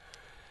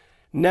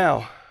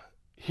 Now,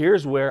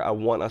 here's where I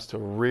want us to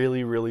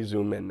really, really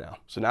zoom in now.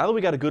 So now that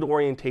we got a good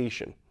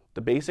orientation,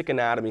 the basic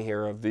anatomy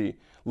here of the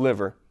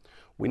liver,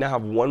 we now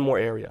have one more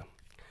area.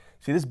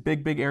 See this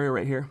big, big area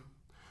right here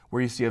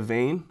where you see a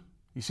vein,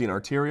 you see an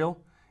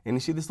arterial, and you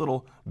see this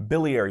little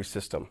biliary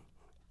system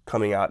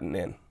coming out and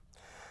in.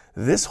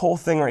 This whole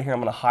thing right here, I'm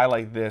going to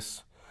highlight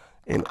this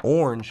in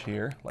orange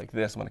here, like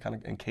this. I'm going to kind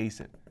of encase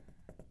it.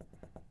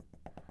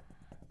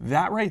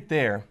 That right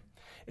there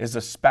is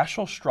a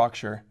special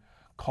structure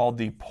called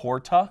the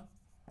porta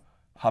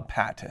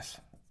hepatis.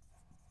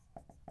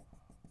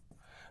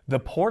 The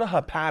porta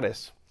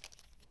hepatis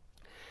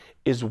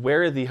is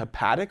where the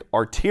hepatic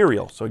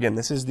arterial, so again,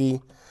 this is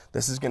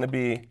going to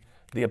be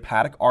the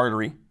hepatic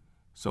artery.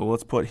 So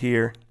let's put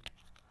here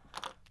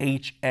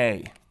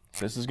HA.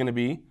 This is going to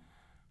be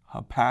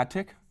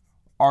hepatic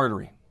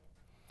artery.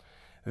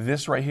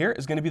 This right here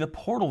is going to be the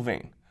portal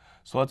vein.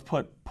 So let's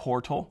put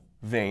portal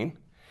vein.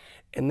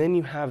 And then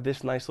you have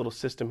this nice little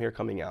system here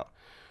coming out.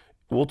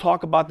 We'll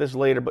talk about this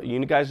later, but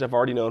you guys have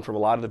already known from a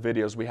lot of the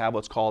videos, we have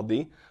what's called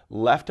the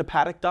left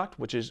hepatic duct,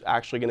 which is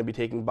actually going to be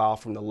taking bile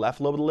from the left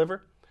lobe of the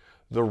liver.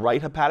 The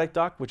right hepatic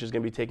duct, which is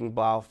going to be taking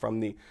bile from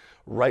the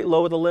right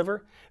lobe of the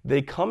liver.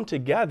 They come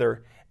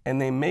together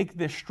and they make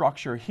this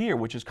structure here,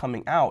 which is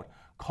coming out,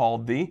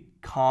 called the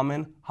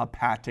common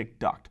hepatic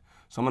duct.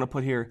 So I'm going to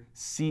put here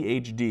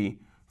CHD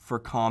for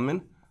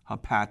common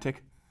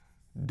hepatic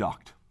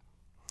duct.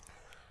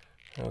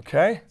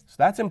 Okay, so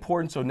that's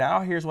important. So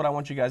now here's what I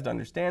want you guys to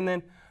understand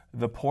then.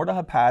 The porta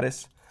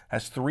hepatis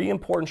has three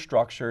important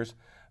structures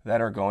that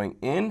are going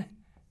in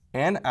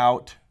and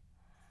out,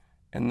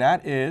 and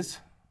that is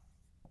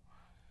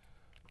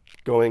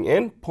going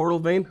in, portal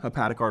vein,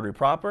 hepatic artery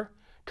proper.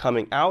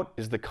 Coming out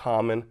is the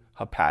common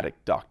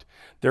hepatic duct.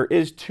 There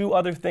is two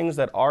other things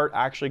that are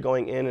actually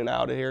going in and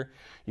out of here.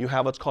 You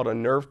have what's called a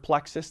nerve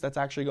plexus that's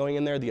actually going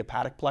in there, the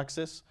hepatic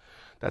plexus.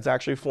 That's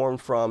actually formed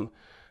from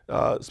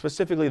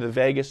specifically the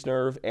vagus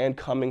nerve and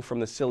coming from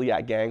the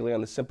celiac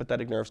ganglion, the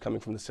sympathetic nerves coming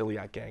from the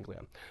celiac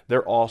ganglion.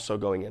 They're also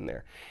going in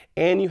there.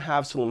 And you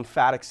have some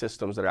lymphatic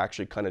systems that are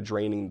actually kind of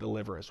draining the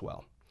liver as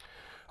well.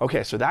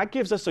 Okay, so that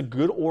gives us a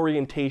good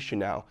orientation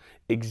now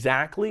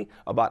exactly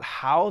about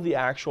how the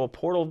actual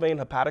portal vein,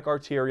 hepatic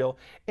arterial,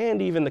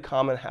 and even the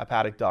common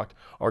hepatic duct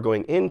are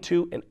going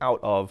into and out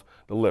of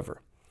the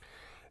liver.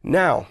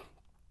 Now,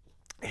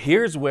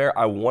 here's where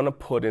I want to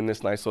put in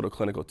this nice little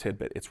clinical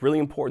tidbit. It's really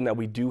important that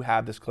we do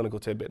have this clinical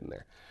tidbit in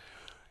there.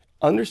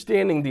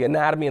 Understanding the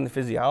anatomy and the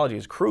physiology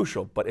is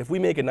crucial, but if we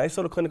make a nice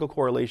little clinical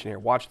correlation here,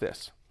 watch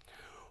this.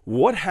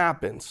 What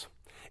happens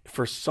if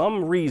for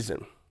some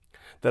reason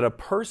that a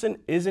person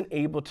isn't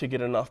able to get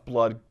enough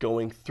blood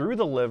going through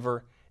the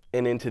liver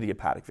and into the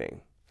hepatic vein?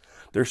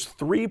 There's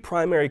three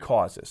primary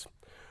causes: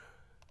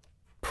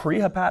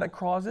 prehepatic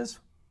causes,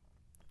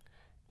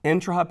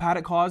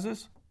 intrahepatic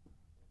causes,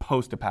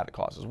 post-hepatic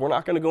causes. We're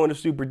not going to go into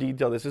super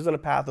detail. This isn't a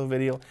patho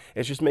video.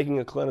 It's just making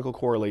a clinical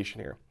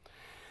correlation here.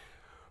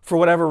 For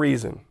whatever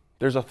reason,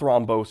 there's a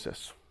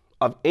thrombosis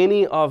of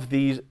any of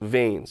these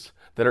veins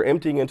that are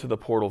emptying into the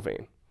portal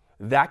vein.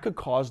 That could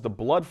cause the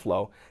blood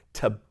flow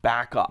to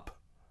back up,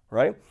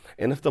 right?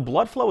 And if the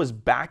blood flow is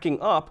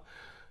backing up,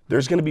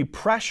 there's going to be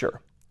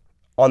pressure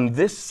on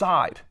this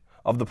side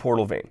of the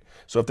portal vein.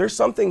 So if there's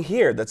something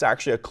here that's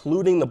actually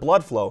occluding the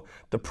blood flow,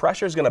 the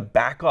pressure is going to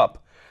back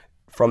up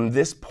from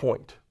this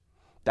point.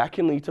 That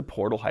can lead to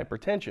portal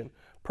hypertension.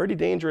 Pretty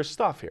dangerous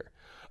stuff here.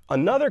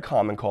 Another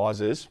common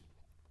cause is,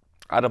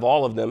 out of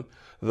all of them,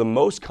 the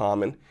most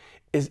common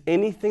is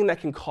anything that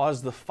can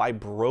cause the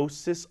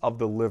fibrosis of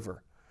the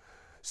liver.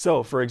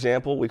 So, for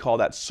example, we call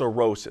that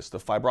cirrhosis. The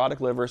fibrotic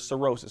liver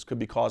cirrhosis could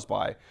be caused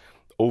by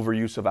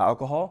overuse of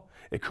alcohol.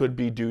 It could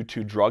be due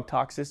to drug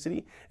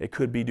toxicity. It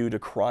could be due to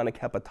chronic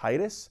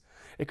hepatitis.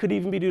 It could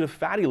even be due to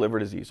fatty liver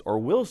disease or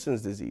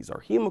Wilson's disease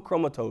or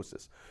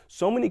hemochromatosis.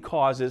 So many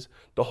causes.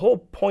 The whole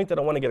point that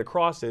I want to get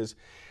across is,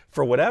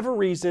 for whatever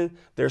reason,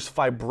 there's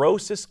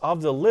fibrosis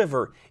of the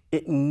liver.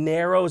 It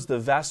narrows the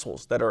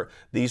vessels that are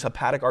these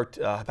hepatic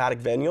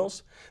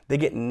venules. They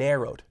get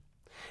narrowed.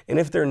 And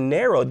if they're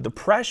narrowed, the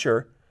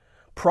pressure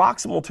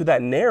proximal to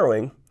that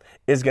narrowing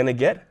is going to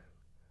get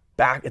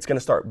back. It's going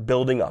to start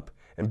building up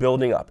and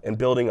building up and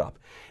building up.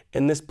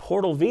 And this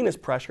portal venous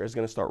pressure is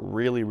going to start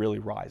really, really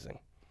rising.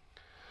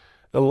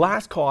 The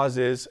last cause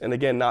is, and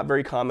again, not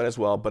very common as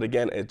well, but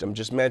again, I'm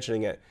just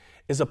mentioning it,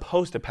 is a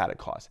post-hepatic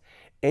cause.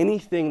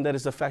 Anything that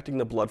is affecting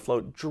the blood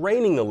flow,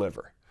 draining the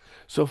liver.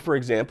 So for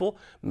example,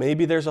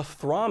 maybe there's a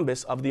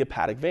thrombus of the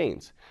hepatic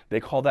veins. They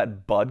call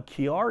that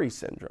Budd-Chiari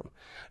syndrome.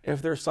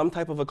 If there's some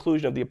type of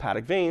occlusion of the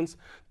hepatic veins,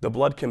 the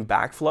blood can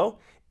backflow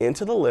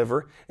into the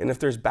liver, and if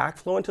there's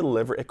backflow into the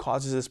liver, it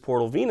causes this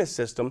portal venous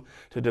system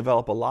to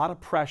develop a lot of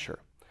pressure.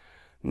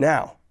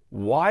 Now,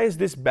 why is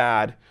this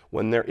bad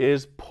when there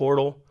is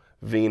portal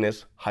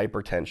venous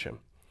hypertension?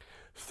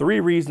 Three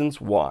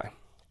reasons why,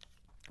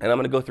 and I'm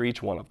going to go through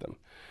each one of them.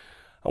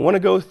 I want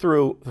to go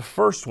through the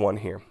first one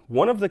here.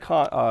 One of the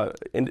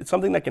and it's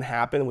something that can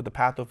happen with the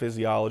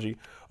pathophysiology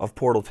of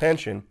portal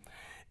tension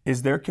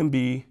is there can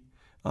be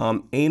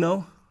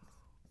anorectal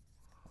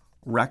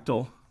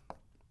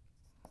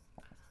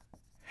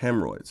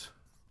hemorrhoids.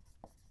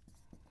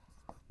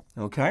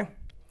 Okay?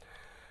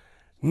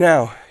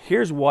 Now,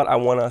 here's what I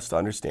want us to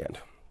understand.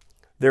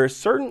 There are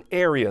certain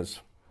areas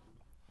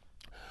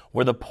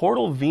where the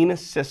portal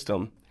venous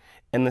system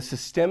and the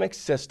systemic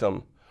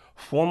system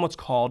form what's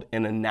called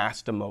an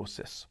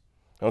anastomosis.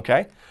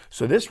 Okay,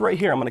 so this right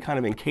here, I'm going to kind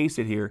of encase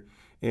it here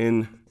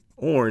in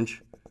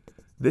orange.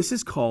 This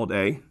is called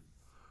a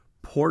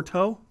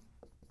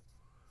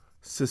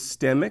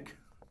portosystemic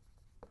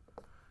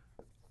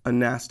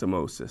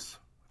anastomosis.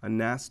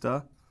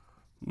 Anastomosis.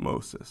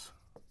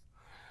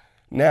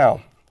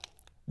 Now,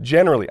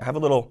 generally, I have a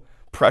little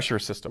pressure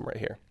system right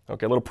here,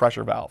 okay, a little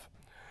pressure valve.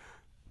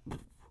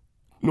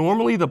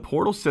 Normally, the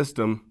portal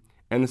system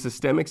and the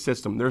systemic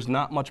system, there's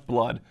not much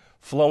blood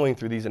flowing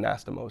through these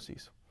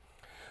anastomoses.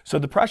 So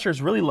the pressure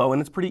is really low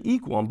and it's pretty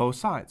equal on both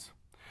sides.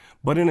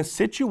 But in a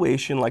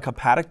situation like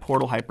hepatic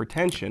portal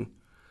hypertension,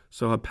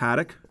 so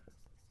hepatic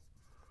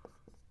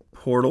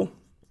portal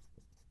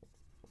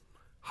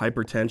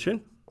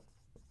hypertension,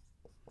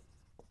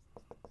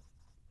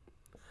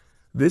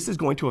 this is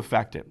going to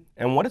affect it.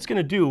 And what it's going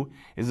to do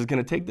is it's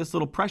going to take this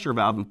little pressure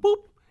valve and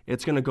boop,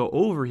 it's going to go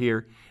over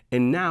here,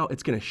 and now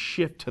it's going to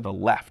shift to the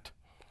left.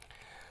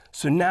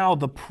 So now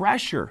the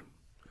pressure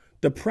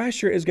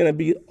is going to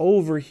be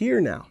over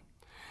here now.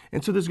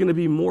 And so there's going to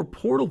be more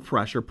portal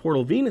pressure,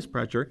 portal venous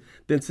pressure,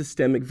 than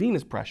systemic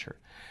venous pressure.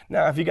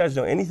 Now, if you guys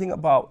know anything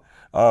about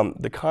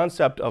the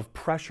concept of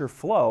pressure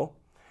flow,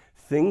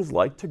 things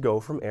like to go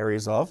from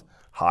areas of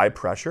high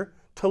pressure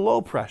to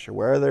low pressure,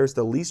 where there's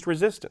the least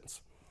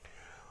resistance.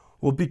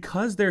 Well,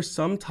 because there's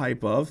some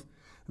type of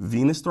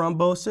venous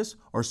thrombosis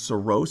or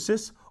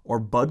cirrhosis or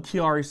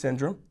Budd-Chiari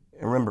syndrome,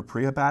 and remember,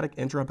 prehepatic,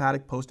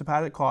 intrahepatic,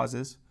 posthepatic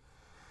causes,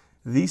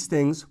 these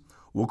things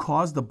will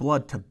cause the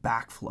blood to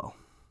backflow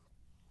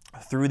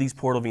through these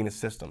portal venous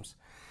systems.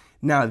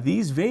 Now,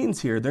 these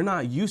veins here, they're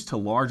not used to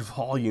large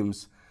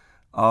volumes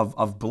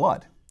of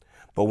blood.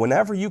 But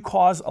whenever you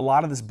cause a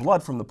lot of this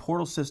blood from the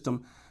portal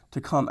system to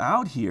come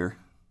out here,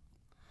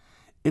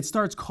 it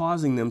starts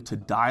causing them to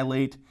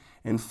dilate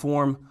and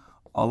form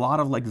a lot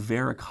of like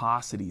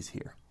varicosities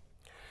here.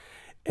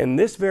 And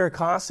this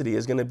varicosity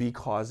is going to be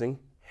causing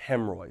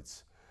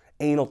hemorrhoids,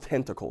 anal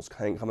tentacles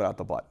coming out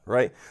the butt,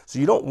 right? So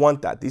you don't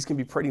want that. These can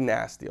be pretty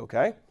nasty,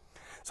 okay?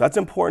 So that's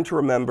important to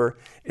remember,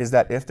 is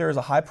that if there is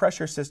a high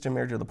pressure system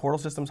here, the portal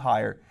system's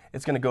higher,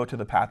 it's going to go to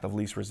the path of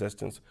least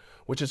resistance,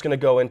 which is going to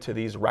go into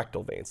these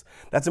rectal veins.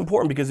 That's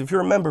important because if you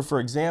remember,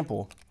 for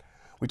example,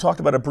 we talked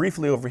about it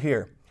briefly over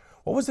here.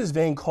 What was this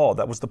vein called?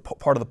 That was the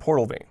part of the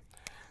portal vein.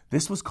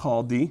 This was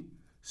called the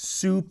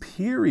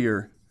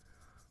superior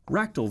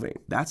rectal vein.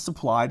 That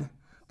supplied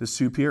the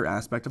superior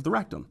aspect of the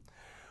rectum.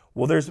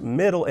 Well, there's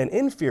middle and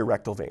inferior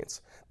rectal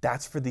veins.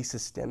 That's for the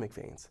systemic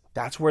veins.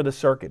 That's where the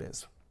circuit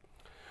is.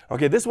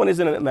 Okay, this one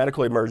isn't a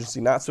medical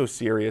emergency, not so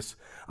serious.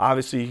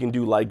 Obviously, you can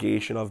do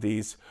ligation of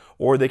these,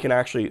 or they can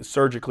actually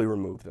surgically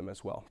remove them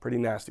as well. Pretty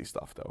nasty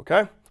stuff though,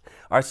 okay? All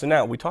right, so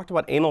now we talked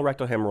about anal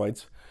rectal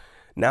hemorrhoids.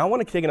 Now I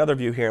want to take another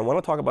view here and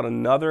want to talk about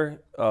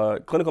another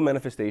clinical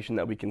manifestation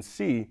that we can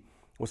see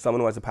with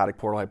someone who has hepatic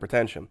portal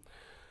hypertension.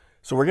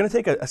 So we're going to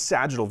take a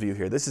sagittal view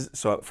here. This is,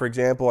 so for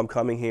example, I'm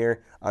coming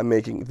here, I'm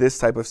making this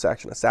type of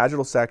section, a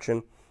sagittal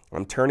section.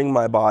 I'm turning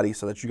my body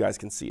so that you guys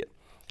can see it.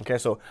 Okay,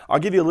 so I'll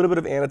give you a little bit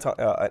of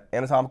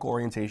anatomical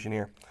orientation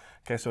here.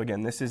 Okay, so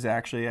again, this is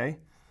actually a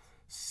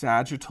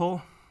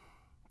sagittal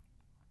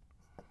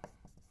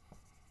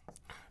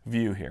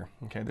view here.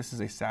 Okay, this is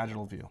a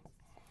sagittal view.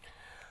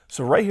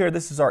 So right here,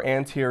 this is our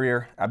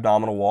anterior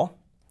abdominal wall.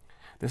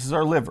 This is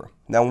our liver.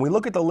 Now, when we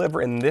look at the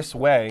liver in this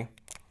way,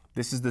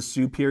 this is the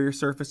superior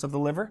surface of the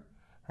liver.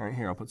 All right,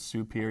 here, I'll put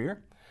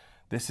superior.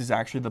 This is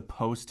actually the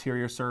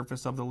posterior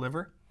surface of the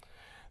liver.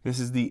 This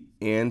is the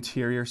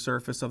anterior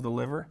surface of the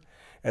liver.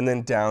 And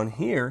then down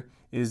here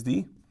is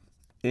the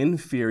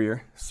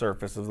inferior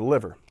surface of the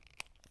liver.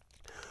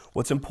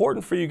 What's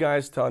important for you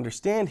guys to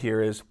understand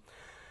here is,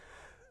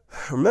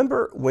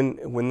 remember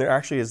when there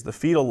actually is the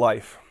fetal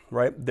life,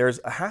 right?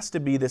 Has to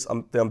be this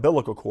the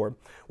umbilical cord,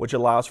 which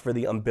allows for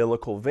the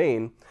umbilical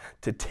vein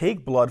to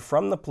take blood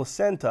from the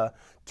placenta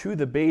to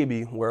the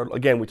baby, where,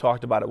 again, we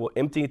talked about it, will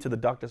empty it to the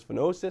ductus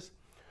venosus,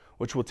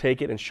 which will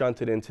take it and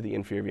shunt it into the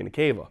inferior vena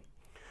cava.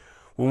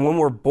 When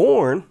we're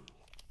born,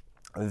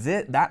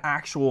 that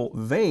actual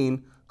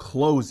vein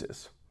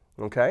closes,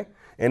 okay?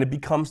 And it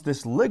becomes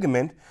this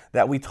ligament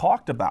that we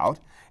talked about,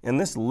 and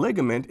this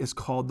ligament is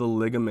called the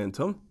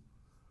ligamentum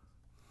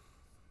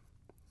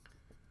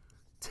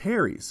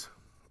teres,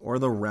 or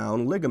the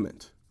round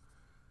ligament.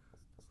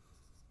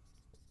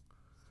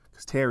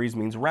 Because teres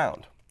means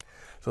round.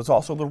 So it's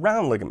also the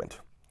round ligament.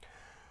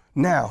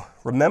 Now,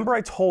 remember I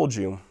told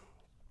you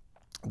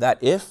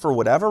that if for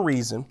whatever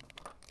reason,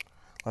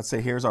 let's say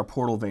here's our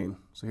portal vein.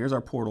 So here's our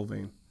portal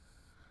vein.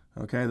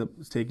 Okay,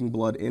 it's taking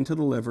blood into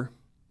the liver.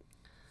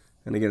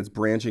 And again, it's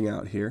branching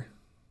out here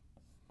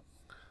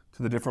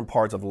to the different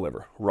parts of the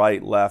liver.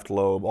 Right, left,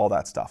 lobe, all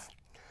that stuff.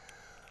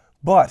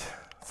 But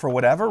for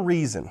whatever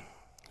reason,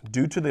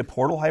 due to the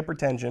portal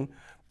hypertension,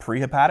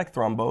 prehepatic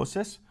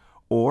thrombosis,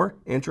 or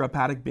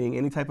intrahepatic being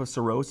any type of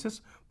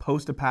cirrhosis,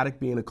 posthepatic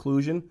being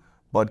occlusion,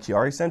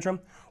 Budd-Chiari syndrome,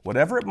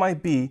 whatever it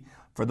might be,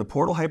 for the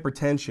portal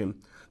hypertension,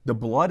 the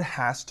blood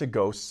has to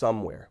go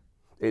somewhere.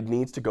 It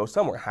needs to go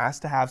somewhere, has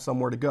to have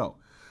somewhere to go.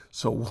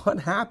 So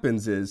what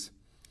happens is,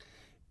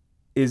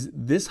 is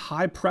this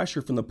high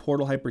pressure from the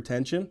portal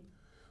hypertension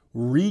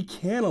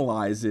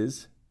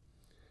recanalizes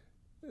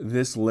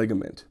this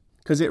ligament.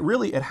 Because it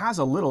has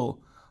a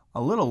little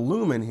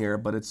lumen here,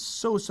 but it's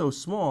so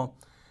small.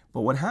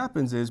 But what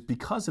happens is,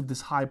 because of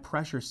this high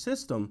pressure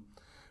system,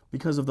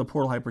 because of the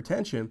portal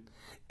hypertension,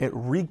 it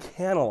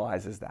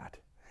recanalizes that.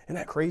 Isn't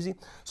that crazy?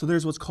 So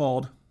there's what's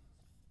called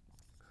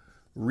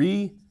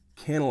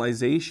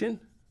recanalization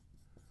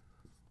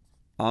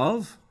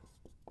of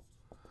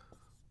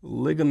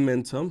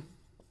ligamentum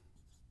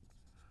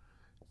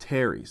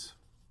teres.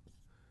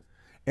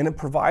 And it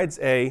provides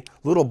a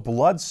little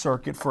blood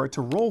circuit for it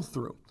to roll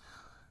through.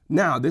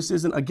 Now, this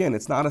isn't, again,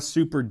 it's not a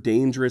super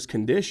dangerous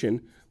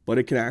condition, but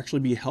it can actually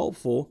be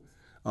helpful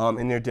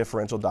in your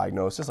differential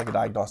diagnosis, like a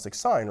diagnostic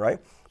sign, right?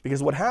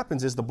 Because what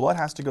happens is the blood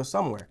has to go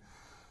somewhere.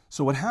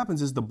 So what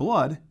happens is the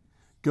blood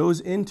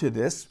goes into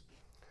this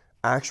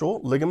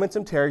actual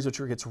ligamentum teres, which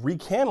gets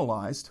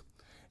recanalized,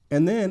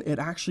 and then it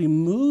actually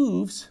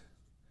moves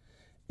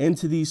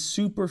into these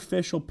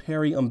superficial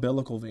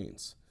periumbilical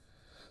veins.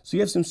 So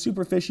you have some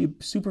superficial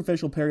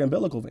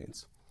periumbilical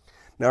veins.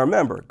 Now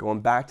remember,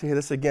 going back to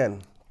this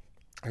again,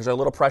 here's our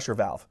little pressure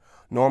valve.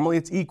 Normally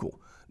it's equal.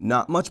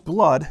 Not much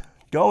blood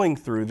going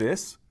through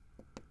this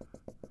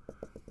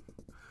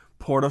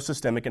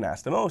portosystemic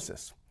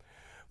anastomosis.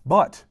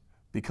 But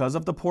because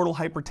of the portal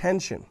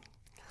hypertension,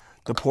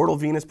 the portal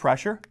venous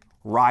pressure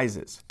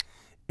rises.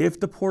 If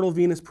the portal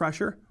venous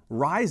pressure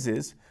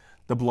rises,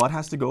 the blood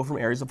has to go from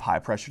areas of high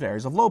pressure to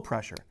areas of low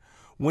pressure.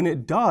 When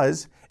it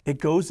does, it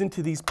goes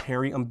into these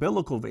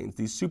periumbilical veins,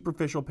 these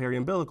superficial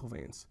periumbilical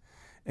veins.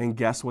 And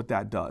guess what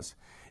that does?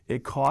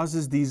 It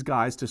causes these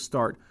guys to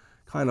start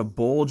kind of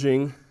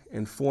bulging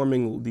and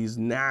forming these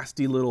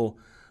nasty little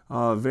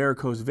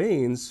varicose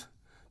veins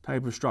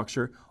type of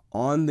structure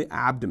on the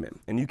abdomen.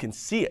 And you can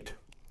see it.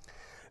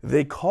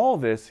 They call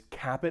this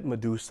caput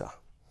medusa.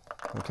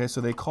 Okay,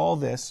 so they call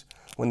this,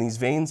 when these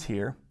veins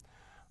here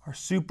are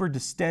super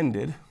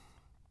distended,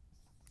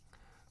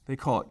 they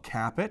call it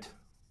caput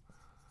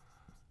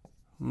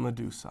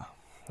medusa.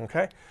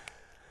 Okay?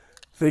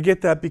 They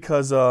get that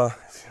because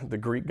the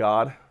Greek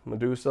god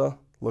Medusa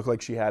looked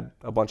like she had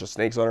a bunch of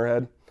snakes on her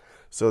head.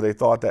 So they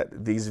thought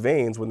that these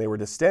veins, when they were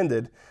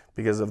distended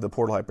because of the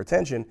portal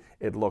hypertension,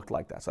 it looked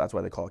like that. So that's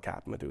why they call it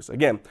caput medusa.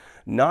 Again,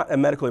 not a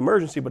medical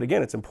emergency, but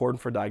again, it's important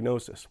for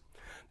diagnosis.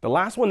 The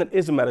last one that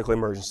is a medical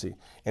emergency,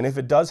 and if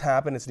it does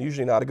happen, it's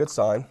usually not a good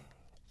sign,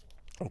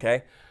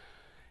 okay,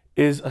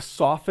 is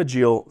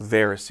esophageal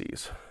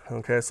varices.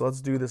 Okay, so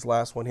let's do this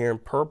last one here in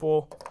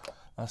purple.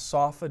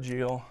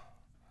 Esophageal.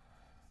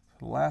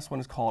 The last one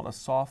is called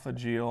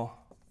esophageal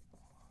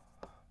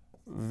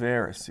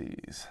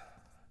varices.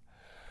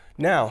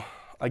 Now,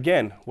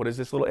 again, what is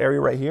this little area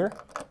right here?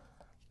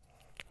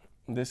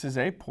 This is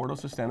a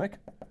portosystemic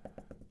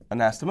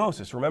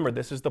anastomosis. Remember,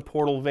 this is the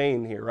portal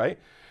vein here, right?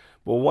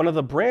 Well, one of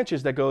the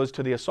branches that goes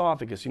to the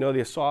esophagus, you know, the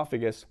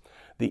esophagus,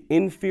 the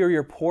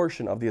inferior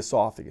portion of the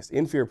esophagus,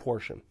 inferior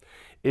portion,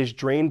 is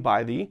drained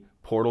by the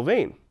portal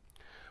vein.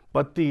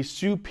 But the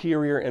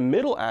superior and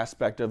middle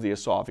aspect of the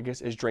esophagus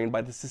is drained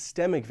by the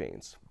systemic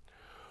veins.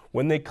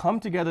 When they come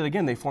together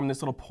again, they form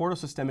this little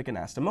portosystemic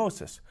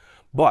anastomosis.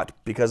 But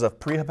because of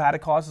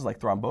prehepatic causes like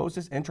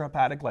thrombosis,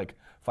 intrahepatic like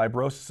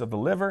fibrosis of the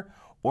liver,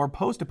 or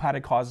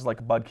posthepatic causes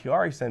like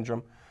Budd-Chiari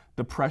syndrome,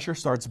 the pressure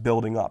starts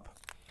building up.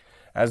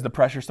 As the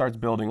pressure starts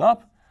building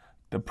up,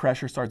 the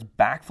pressure starts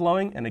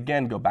backflowing, and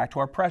again, go back to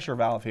our pressure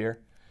valve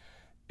here.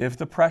 If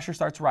the pressure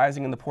starts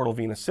rising in the portal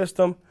venous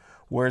system,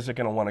 where is it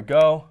going to want to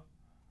go?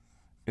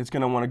 It's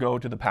going to want to go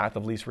to the path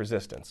of least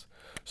resistance.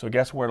 So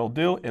guess what it'll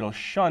do? It'll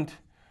shunt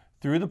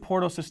through the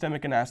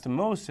portosystemic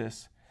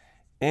anastomosis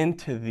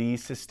into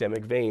these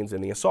systemic veins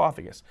in the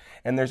esophagus.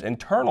 And there's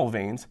internal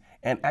veins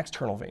and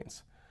external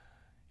veins.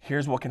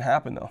 Here's what can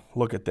happen though.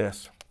 Look at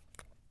this.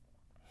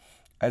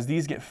 As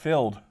these get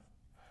filled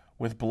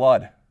with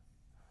blood,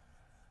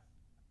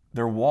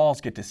 their walls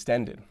get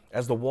distended.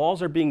 As the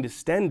walls are being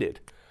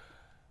distended,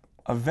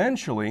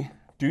 eventually,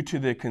 due to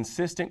the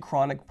consistent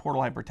chronic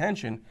portal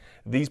hypertension,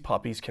 these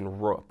puppies can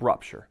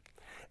rupture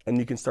and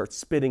you can start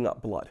spitting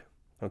up blood.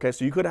 Okay,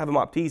 so you could have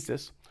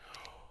hemoptysis,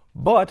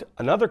 but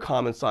another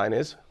common sign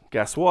is,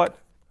 guess what?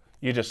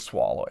 You just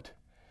swallow it.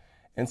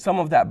 And some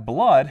of that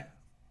blood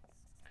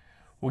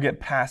will get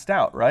passed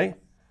out, right?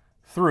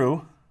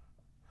 Through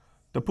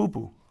the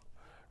poo-poo,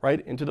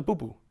 right? Into the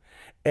poo-poo.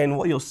 And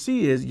what you'll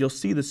see is, you'll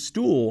see the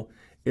stool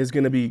is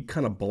going to be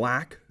kind of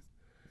black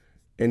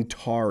and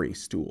tarry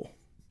stool.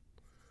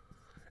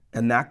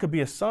 And that could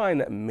be a sign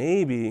that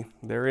maybe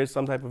there is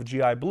some type of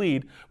GI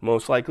bleed,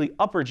 most likely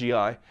upper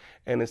GI,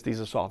 and it's these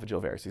esophageal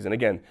varices. And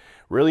again,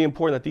 really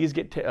important that these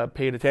get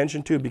paid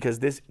attention to, because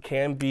this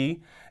can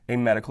be a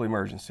medical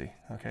emergency.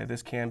 Okay,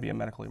 this can be a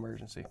medical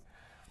emergency.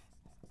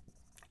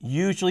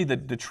 Usually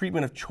the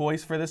treatment of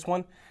choice for this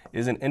one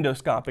is an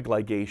endoscopic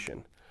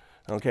ligation.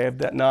 Okay, if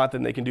that not,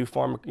 then they can do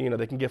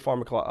they can get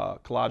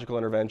pharmacological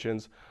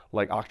interventions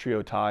like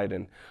octreotide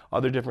and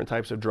other different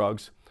types of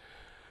drugs.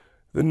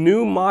 The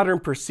new modern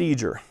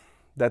procedure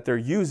that they're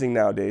using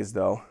nowadays,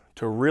 though,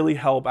 to really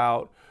help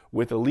out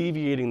with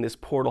alleviating this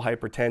portal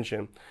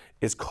hypertension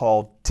is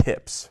called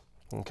TIPS.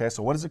 Okay,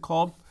 so what is it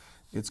called?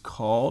 It's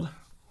called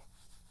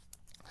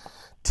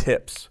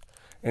TIPS.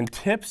 And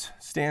TIPS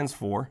stands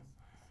for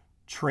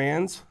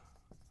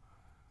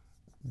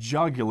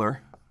transjugular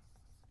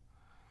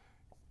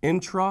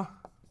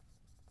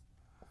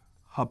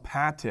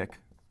intrahepatic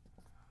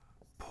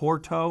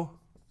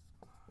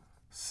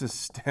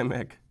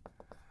portosystemic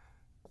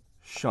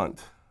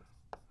shunt.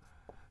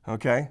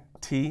 Okay,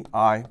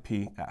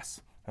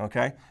 TIPS.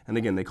 Okay, and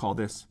again, they call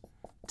this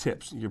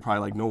TIPS. You're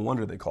probably like, no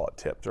wonder they call it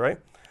TIPS, right?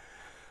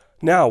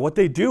 Now, what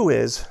they do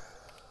is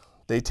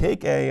they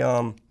take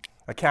a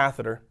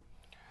catheter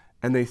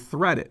and they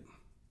thread it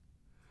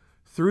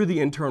through the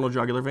internal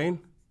jugular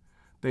vein.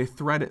 They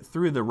thread it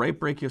through the right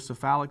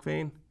brachiocephalic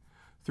vein,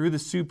 through the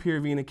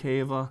superior vena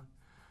cava,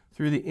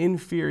 through the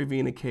inferior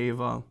vena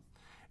cava,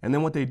 and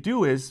then what they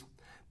do is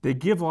they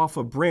give off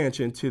a branch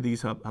into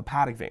these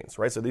hepatic veins,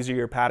 right? So these are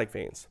your hepatic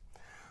veins.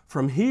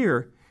 From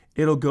here,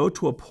 it'll go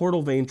to a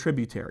portal vein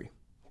tributary,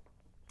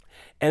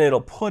 and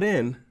it'll put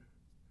in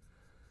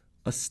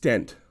a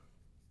stent.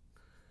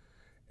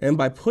 And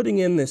by putting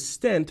in this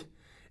stent,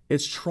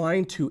 it's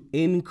trying to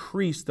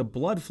increase the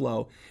blood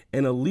flow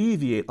and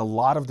alleviate a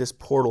lot of this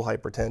portal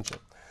hypertension.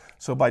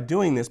 So by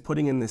doing this,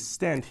 putting in this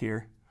stent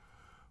here,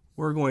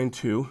 we're going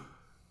to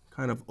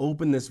kind of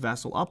open this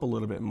vessel up a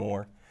little bit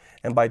more.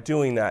 And by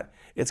doing that,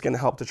 it's going to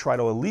help to try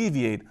to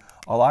alleviate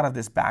a lot of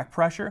this back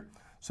pressure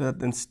so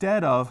that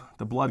instead of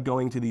the blood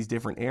going to these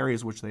different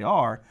areas, which they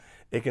are,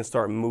 it can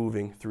start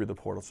moving through the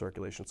portal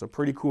circulation. So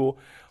pretty cool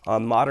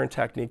modern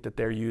technique that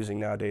they're using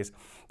nowadays.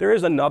 There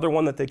is another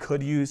one that they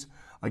could use.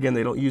 Again,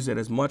 they don't use it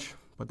as much,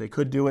 but they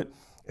could do it,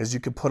 is you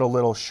could put a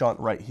little shunt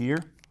right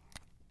here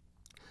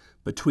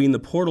between the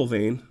portal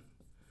vein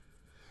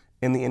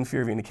and the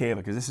inferior vena cava,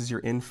 because this is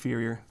your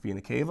inferior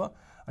vena cava.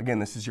 Again,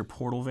 this is your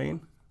portal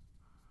vein.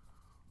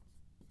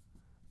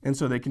 And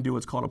so they can do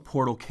what's called a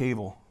portal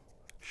caval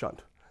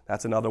shunt.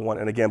 That's another one.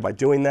 And again, by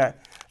doing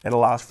that, it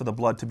allows for the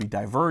blood to be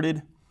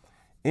diverted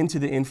into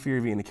the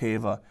inferior vena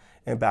cava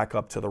and back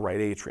up to the right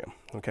atrium.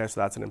 Okay,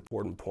 so that's an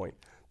important point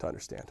to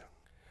understand.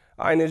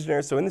 All right,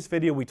 engineers, so in this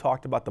video, we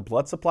talked about the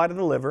blood supply to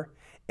the liver,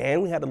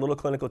 and we had a little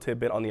clinical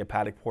tidbit on the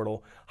hepatic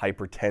portal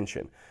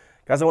hypertension.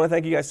 Guys, I want to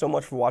thank you guys so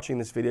much for watching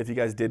this video. If you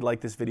guys did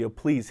like this video,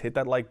 please hit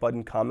that like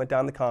button, comment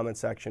down in the comment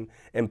section,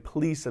 and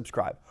please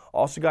subscribe.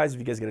 Also, guys, if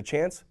you guys get a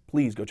chance,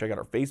 please go check out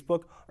our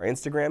Facebook, our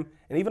Instagram,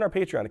 and even our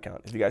Patreon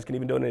account. If you guys can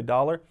even donate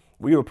 $1,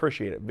 we would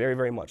appreciate it very,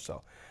 very much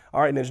so.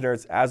 All right, Ninja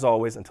Nerds, as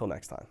always, until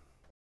next time.